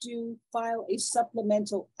have to file a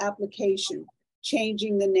supplemental application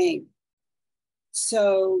changing the name.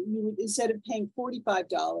 So you would, instead of paying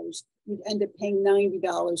 $45, you'd end up paying $90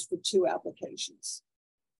 for 2 applications.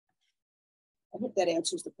 I hope that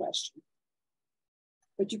answers the question.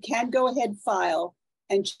 But you can go ahead, file,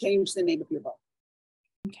 and change the name of your book.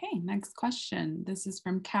 Okay, next question. This is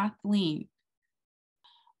from Kathleen.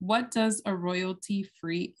 What does a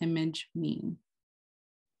royalty-free image mean?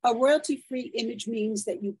 A royalty-free image means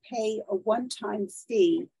that you pay a one-time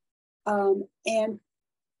fee, and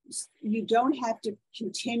you don't have to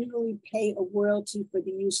continually pay a royalty for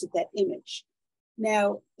the use of that image.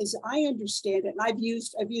 Now, as I understand it, and I've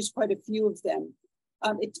used quite a few of them,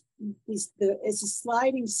 it's a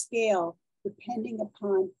sliding scale depending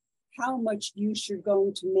upon how much use you're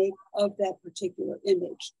going to make of that particular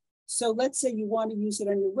image. So let's say you want to use it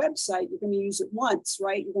on your website, you're going to use it once,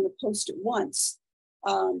 right? You're going to post it once.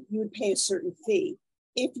 You would pay a certain fee.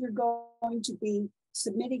 If you're going to be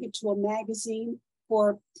submitting it to a magazine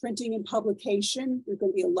for printing and publication, there's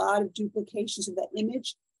going to be a lot of duplications of that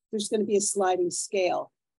image. There's going to be a sliding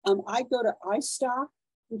scale. I go to iStock,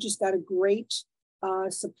 which has got a great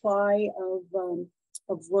supply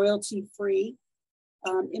of royalty-free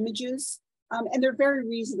images, and they're very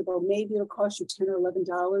reasonable. Maybe it'll cost you $10 or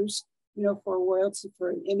 $11, for a royalty for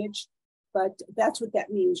an image, but that's what that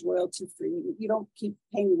means, royalty-free. You don't keep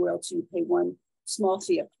paying royalty; you pay one small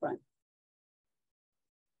fee up front.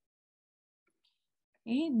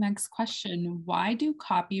 Okay, next question. Why do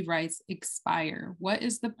copyrights expire? What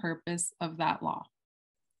is the purpose of that law?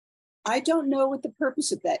 I don't know what the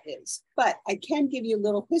purpose of that is, but I can give you a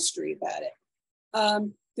little history about it.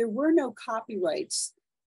 There were no copyrights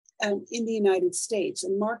in the United States,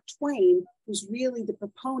 and Mark Twain was really the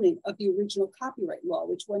proponent of the original copyright law,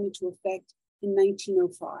 which went into effect in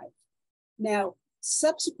 1905. Now,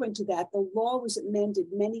 subsequent to that, the law was amended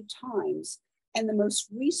many times, and the most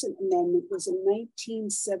recent amendment was in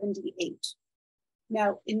 1978.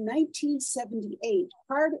 Now, in 1978,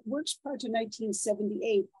 works prior to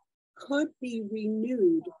 1978 could be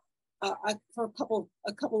renewed for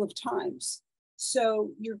a couple of times.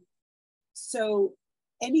 So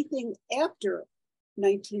anything after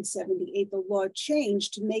 1978, the law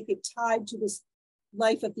changed to make it tied to this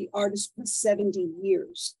life of the artist for 70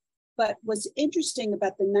 years. But what's interesting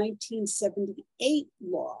about the 1978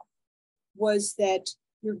 law was that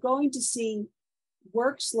you're going to see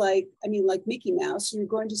works like Mickey Mouse, you're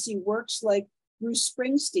going to see works like Bruce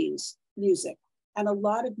Springsteen's music, and a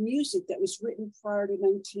lot of music that was written prior to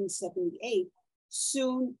 1978.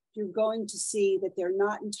 Soon you're going to see that they're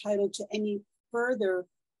not entitled to any further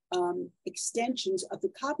extensions of the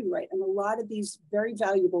copyright. And a lot of these very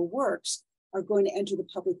valuable works are going to enter the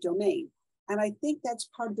public domain. And I think that's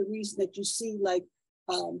part of the reason that you see like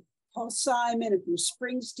Paul Simon and Bruce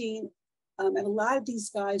Springsteen, and a lot of these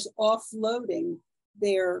guys offloading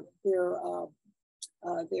their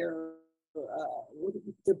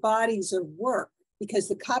bodies of work because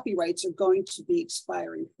the copyrights are going to be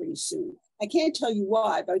expiring pretty soon. I can't tell you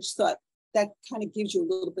why, but I just thought that kind of gives you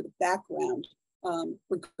a little bit of background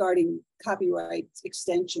regarding copyright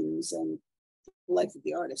extensions and the life of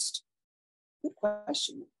the artist. Good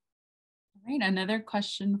question. All right, another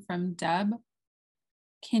question from Deb.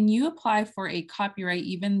 Can you apply for a copyright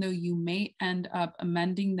even though you may end up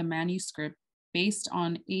amending the manuscript based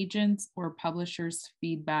on agents or publishers'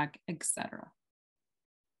 feedback, etc.?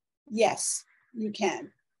 Yes, you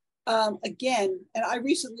can. Again, and I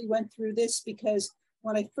recently went through this because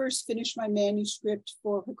when I first finished my manuscript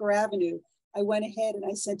for Hooker Avenue, I went ahead and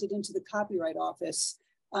I sent it into the Copyright Office.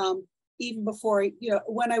 Even before,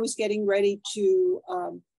 when I was getting ready to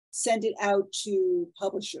send it out to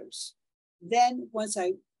publishers. Then once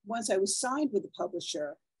I was signed with the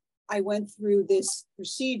publisher, I went through this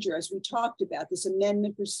procedure, as we talked about, this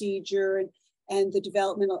amendment procedure and the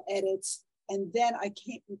developmental edits. And then I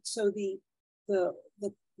came, so the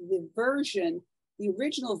version, the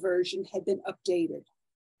original version had been updated.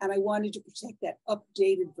 And I wanted to protect that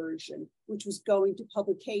updated version, which was going to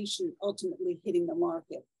publication, ultimately hitting the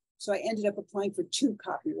market. So I ended up applying for 2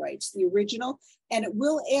 copyrights, the original, and it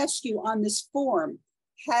will ask you on this form,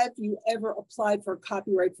 have you ever applied for a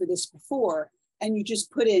copyright for this before? And you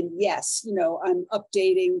just put in, yes, I'm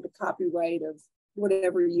updating the copyright of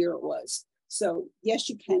whatever year it was. So yes,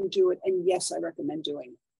 you can do it. And yes, I recommend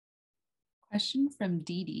doing it. Question from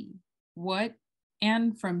Dee Dee.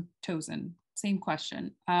 And from Tozen, same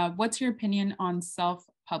question. What's your opinion on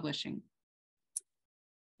self-publishing?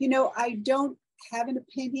 I don't have an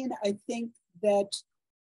opinion. I think that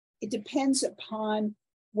it depends upon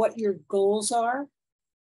what your goals are.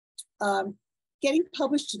 Getting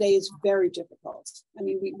published today is very difficult. I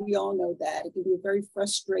mean, we all know that. It can be a very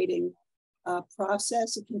frustrating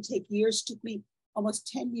process. It can take years. It took me almost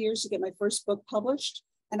 10 years to get my first book published.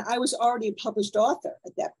 And I was already a published author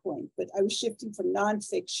at that point, but I was shifting from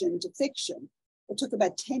nonfiction to fiction. It took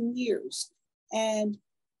about 10 years. And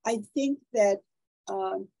I think that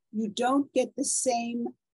you don't get the same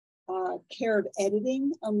care of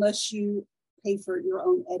editing unless you pay for your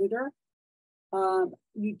own editor.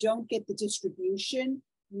 You don't get the distribution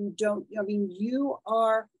You don't, I mean, you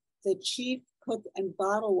are the chief cook and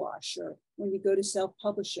bottle washer when you go to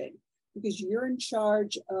self-publishing, because you're in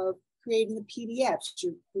charge of creating the PDFs,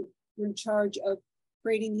 you're in charge of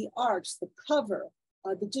creating the arts, the cover,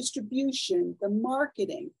 the distribution, the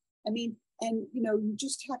marketing. I mean, and you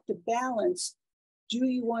just have to balance, do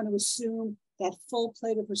you want to assume that full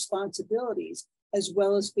plate of responsibilities as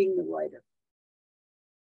well as being the writer?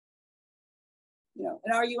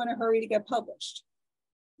 And are you in a hurry to get published?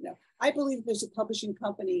 I believe there's a publishing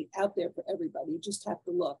company out there for everybody. You just have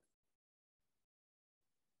to look.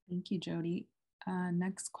 Thank you, Jody.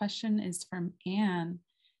 Next question is from Anne.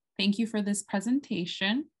 Thank you for this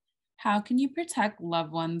presentation. How can you protect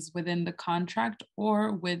loved ones within the contract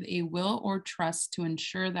or with a will or trust to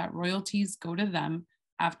ensure that royalties go to them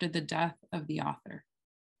after the death of the author?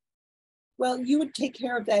 Well, you would take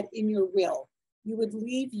care of that in your will. You would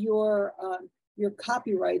leave your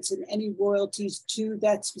copyrights and any royalties to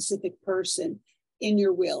that specific person in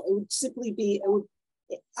your will. It would simply be,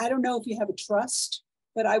 I don't know if you have a trust,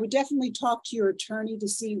 but I would definitely talk to your attorney to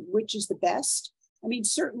see which is the best. I mean,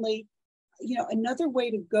 certainly, another way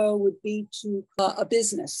to go would be to a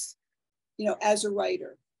business, as a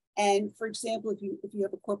writer. And for example, if you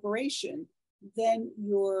have a corporation, then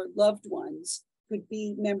your loved ones could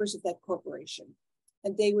be members of that corporation,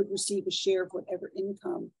 and they would receive a share of whatever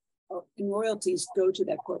income and royalties go to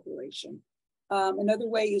that corporation. Another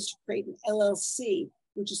way is to create an LLC,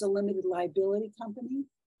 which is a limited liability company.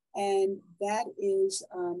 And that is,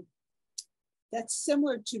 that's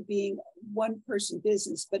similar to being one person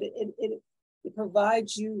business, but it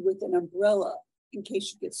provides you with an umbrella in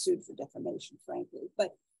case you get sued for defamation, frankly.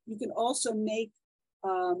 But you can also make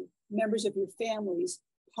members of your families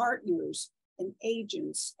partners and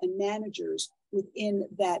agents and managers within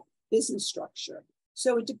that business structure.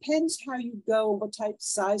 So it depends how you go and what type of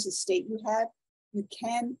size estate you have. You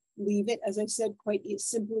can leave it, as I said, quite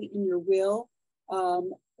simply in your will,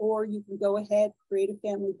 or you can go ahead, create a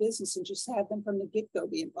family business and just have them from the get-go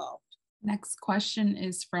be involved. Next question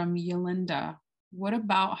is from Yolinda. What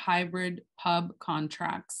about hybrid pub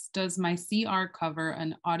contracts? Does my CR cover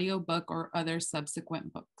an audiobook or other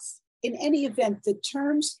subsequent books? In any event, the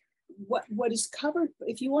terms, what is covered,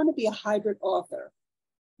 if you want to be a hybrid author,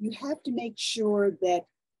 you have to make sure that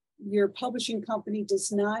your publishing company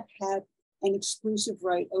does not have an exclusive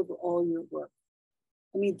right over all your work.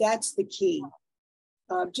 I mean, that's the key.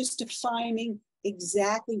 Just defining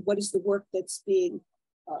exactly what is the work that's being,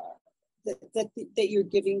 that you're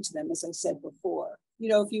giving to them, as I said before.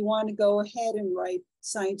 If you want to go ahead and write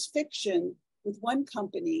science fiction with one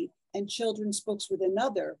company and children's books with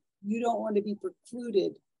another, you don't want to be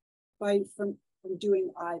precluded from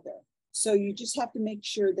doing either. So you just have to make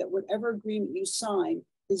sure that whatever agreement you sign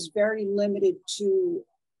is very limited to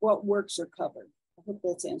what works are covered. I hope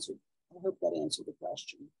that answered the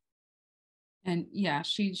question. And yeah,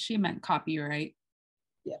 she meant copyright.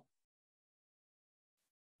 Yeah.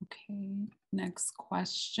 Okay, next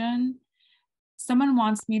question. Someone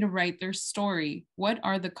wants me to write their story. What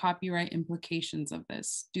are the copyright implications of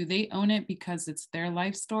this? Do they own it because it's their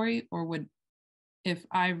life story, or would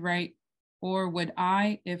I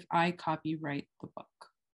if I copyright the book?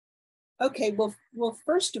 Okay, well,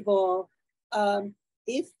 first of all,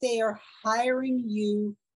 if they are hiring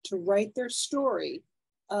you to write their story,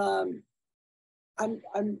 I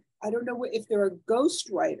don't know if they're a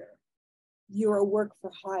ghostwriter, you're a work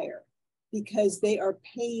for hire because they are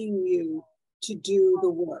paying you to do the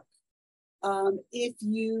work.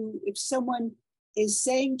 If someone is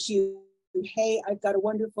saying to you, hey, I've got a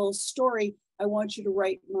wonderful story, I want you to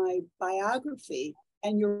write my biography,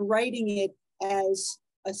 and you're writing it as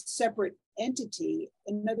a separate entity.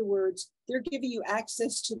 In other words, they're giving you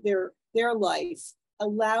access to their life,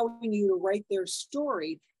 allowing you to write their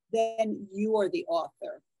story, then you are the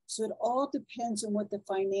author. So it all depends on what the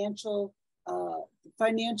financial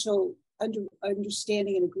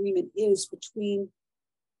understanding and agreement is between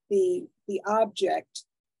the object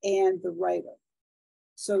and the writer.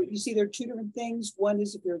 So you see, there are two different things. One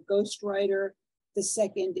is if you're a ghostwriter. The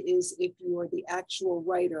second is if you are the actual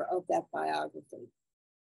writer of that biography.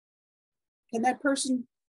 Can that person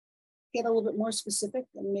get a little bit more specific?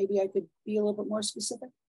 And maybe I could be a little bit more specific.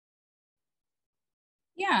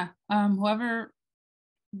 Yeah, whoever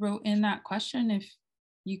wrote in that question, if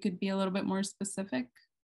you could be a little bit more specific,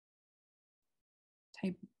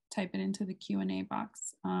 type it into the Q&A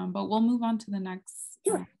box. But we'll move on to the next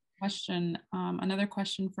question. Another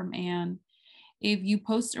question from Anne. If you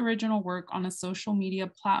post original work on a social media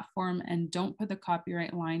platform and don't put the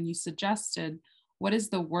copyright line you suggested, What is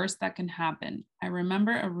the worst that can happen? I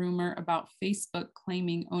remember a rumor about Facebook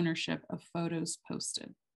claiming ownership of photos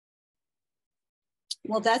posted.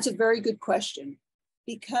 Well, that's a very good question,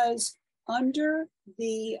 because under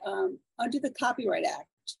the Copyright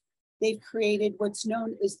Act, they've created what's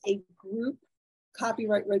known as a group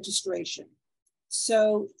copyright registration.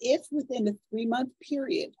 So if within a 3-month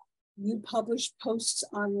period, you publish posts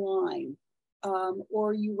online,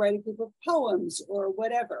 or you write a group of poems or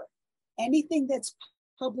whatever, anything that's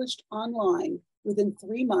published online within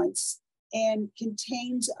 3 months and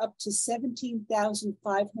contains up to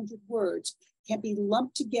 17,500 words can be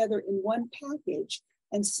lumped together in one package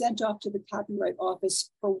and sent off to the Copyright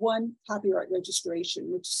Office for one copyright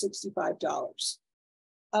registration, which is $65.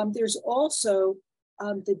 There's also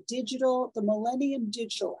the Millennium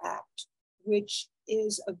Digital Act, which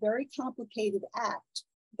is a very complicated act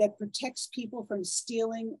that protects people from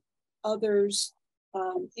stealing others'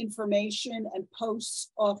 information and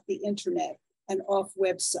posts off the internet and off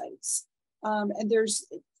websites. And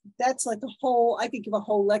that's like I could give a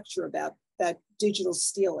whole lecture about that digital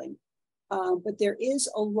stealing. But there is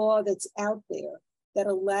a law that's out there that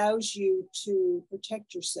allows you to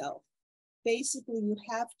protect yourself. Basically, you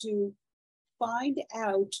have to find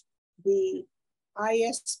out the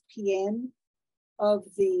ISBN of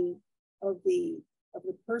the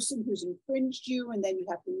person who's infringed you, and then you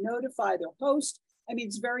have to notify their host. I mean,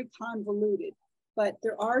 it's very convoluted, but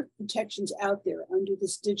there are protections out there under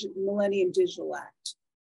this Millennium Digital Act.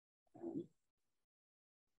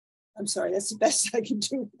 I'm sorry, that's the best I can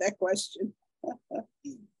do with that question.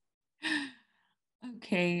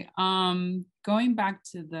 Okay, going back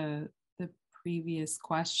to the previous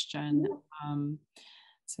question,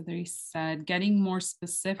 so they said, getting more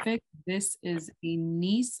specific, this is a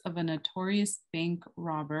niece of a notorious bank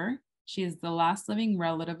robber. She is the last living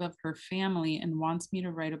relative of her family and wants me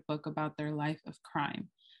to write a book about their life of crime.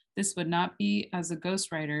 This would not be as a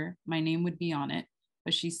ghostwriter, my name would be on it,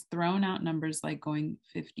 but she's thrown out numbers like going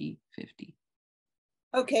 50-50.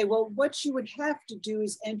 Okay, well, what you would have to do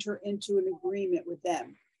is enter into an agreement with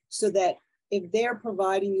them so that if they're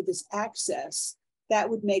providing you this access, that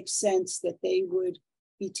would make sense that they would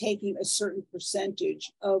be taking a certain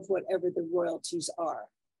percentage of whatever the royalties are.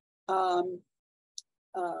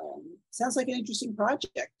 Sounds like an interesting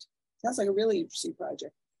project. Sounds like a really interesting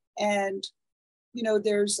project. And, you know,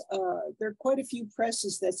 there are quite a few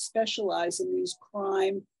presses that specialize in these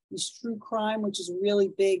true crime, which is a really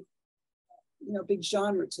big, big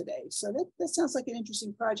genre today. So that sounds like an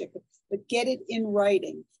interesting project, but get it in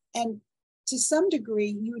writing. And to some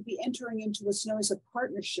degree, you would be entering into what's known as a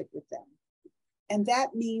partnership with them. And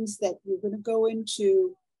that means that you're going to go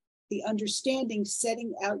into the understanding,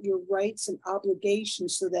 setting out your rights and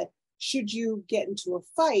obligations so that should you get into a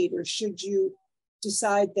fight or should you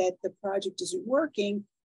decide that the project isn't working,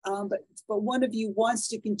 but one of you wants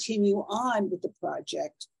to continue on with the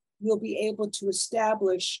project, you'll be able to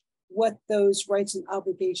establish what those rights and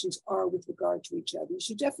obligations are with regard to each other. You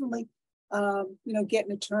should definitely get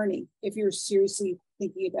an attorney if you're seriously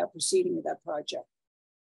thinking about proceeding with that project.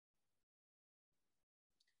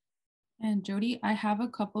 And Jody, I have a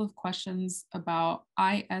couple of questions about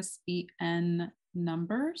ISBN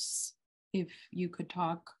numbers. If you could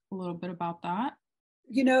talk a little bit about that.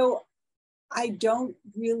 I don't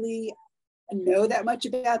really know that much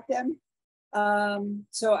about them.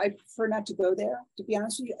 So I prefer not to go there, to be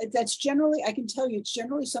honest with you. That's generally, I can tell you, it's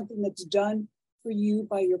generally something that's done for you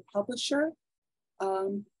by your publisher.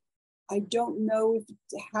 I don't know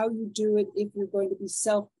how you do it if you're going to be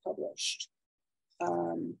self-published.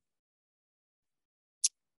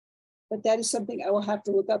 But that is something I will have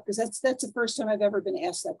to look up because that's the first time I've ever been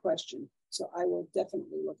asked that question. So I will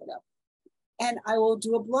definitely look it up. And I will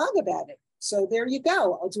do a blog about it. So there you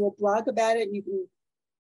go. I'll do a blog about it and you can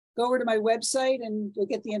go over to my website and you'll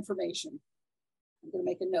get the information. I'm going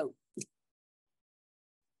to make a note.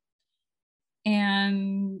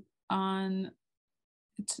 And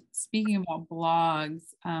speaking about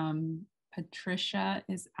blogs, Patricia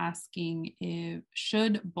is asking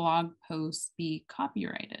should blog posts be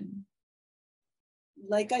copyrighted?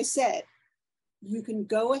 Like I said, you can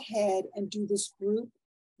go ahead and do this group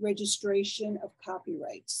registration of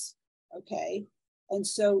copyrights, okay? And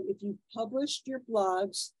so if you published your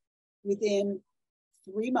blogs within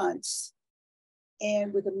 3 months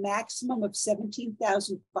and with a maximum of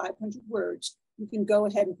 17,500 words, you can go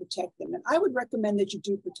ahead and protect them. And I would recommend that you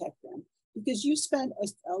do protect them because you spend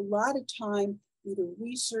a lot of time either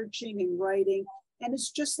researching and writing, and it's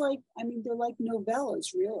just like, they're like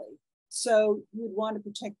novellas, really. So you would want to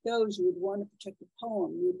protect those, you would want to protect a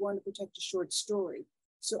poem, you would want to protect a short story.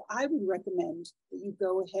 So I would recommend that you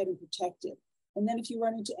go ahead and protect it. And then if you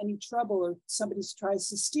run into any trouble or somebody tries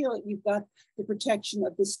to steal it, you've got the protection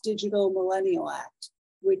of this Digital Millennial Act,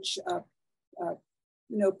 which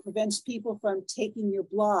prevents people from taking your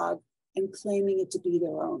blog and claiming it to be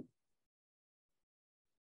their own.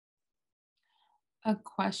 A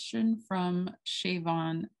question from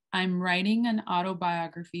Shavon. I'm writing an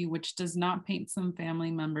autobiography which does not paint some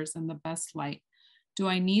family members in the best light. Do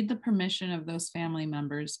I need the permission of those family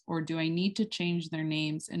members, or do I need to change their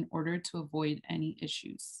names in order to avoid any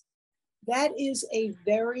issues? That is a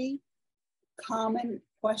very common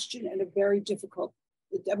question and a very difficult,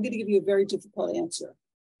 I'm going to give you a very difficult answer.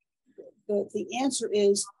 The answer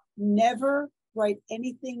is never write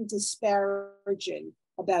anything disparaging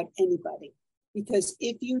about anybody, because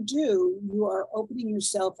if you do, you are opening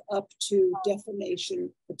yourself up to defamation,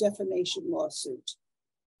 a defamation lawsuit.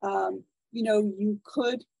 You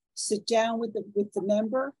could sit down with the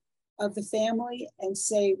member of the family and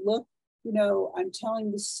say, look, I'm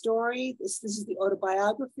telling this story, this is the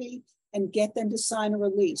autobiography, and get them to sign a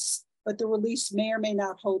release. But the release may or may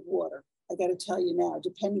not hold water. I got to tell you now,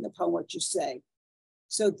 depending upon what you say.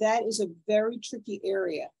 So that is a very tricky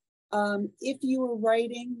area. If you were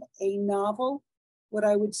writing a novel, what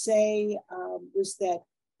I would say was that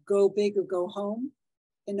go big or go home.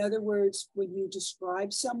 In other words, when you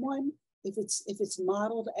describe someone, if it's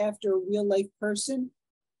modeled after a real life person,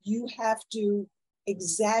 you have to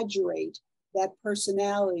exaggerate that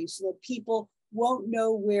personality so that people won't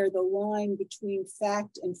know where the line between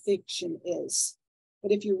fact and fiction is.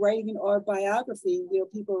 But if you're writing an autobiography,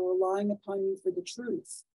 people are relying upon you for the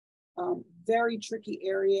truth. Very tricky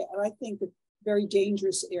area, and I think a very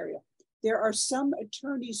dangerous area. There are some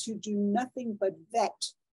attorneys who do nothing but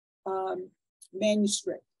vet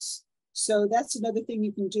manuscripts. So that's another thing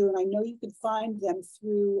you can do. And I know you can find them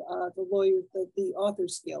through the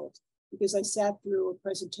Authors Guild, because I sat through a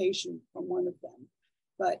presentation from one of them.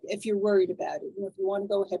 But if you're worried about it, if you want to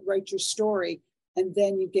go ahead, write your story, and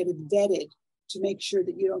then you get it vetted to make sure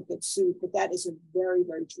that you don't get sued. But that is a very,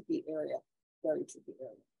 very tricky area, very tricky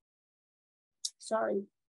area. Sorry.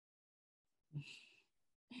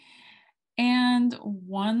 And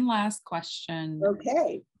one last question.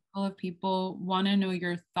 Okay. A couple of people want to know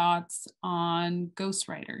your thoughts on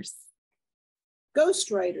ghostwriters.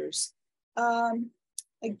 Ghostwriters.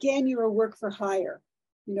 Again, you're a work for hire.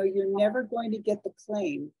 You're never going to get the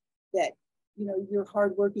claim that, your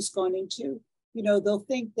hard work has gone into. They'll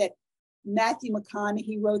think that Matthew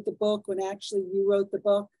McConaughey wrote the book when actually you wrote the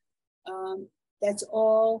book. That's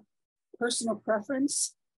all personal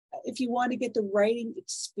preference. If you want to get the writing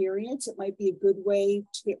experience, it might be a good way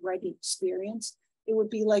to get writing experience. It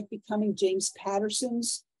would be like becoming James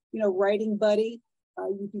Patterson's, writing buddy.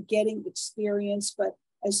 You'd be getting experience, but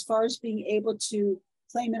as far as being able to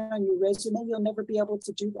claim it on your resume, you'll never be able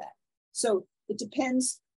to do that. So it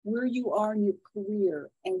depends where you are in your career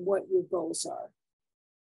and what your goals are,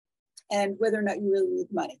 and whether or not you really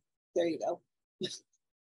need money. There you go.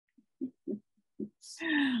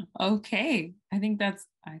 Okay, I think that's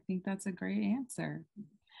a great answer.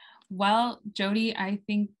 Well, Jode, I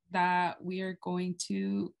think that we are going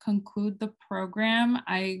to conclude the program.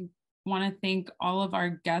 I want to thank all of our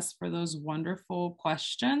guests for those wonderful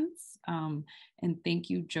questions. And thank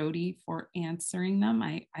you, Jode, for answering them.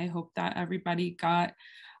 I hope that everybody got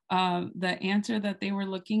the answer that they were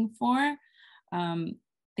looking for.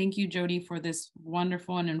 Thank you, Jode, for this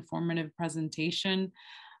wonderful and informative presentation.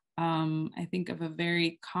 I think of a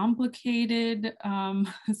very complicated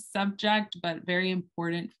subject, but very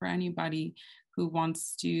important for anybody who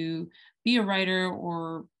wants to be a writer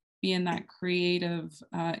or be in that creative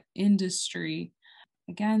industry.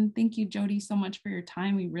 Again, thank you, Jode, so much for your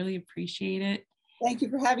time. We really appreciate it. Thank you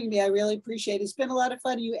for having me. I really appreciate it. It's been a lot of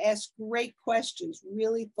fun. You asked great questions,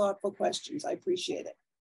 really thoughtful questions. I appreciate it.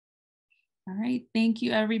 All right. Thank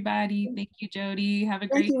you, everybody. Thank you, Jode. Have a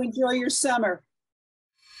great day. Thank you. Enjoy your summer.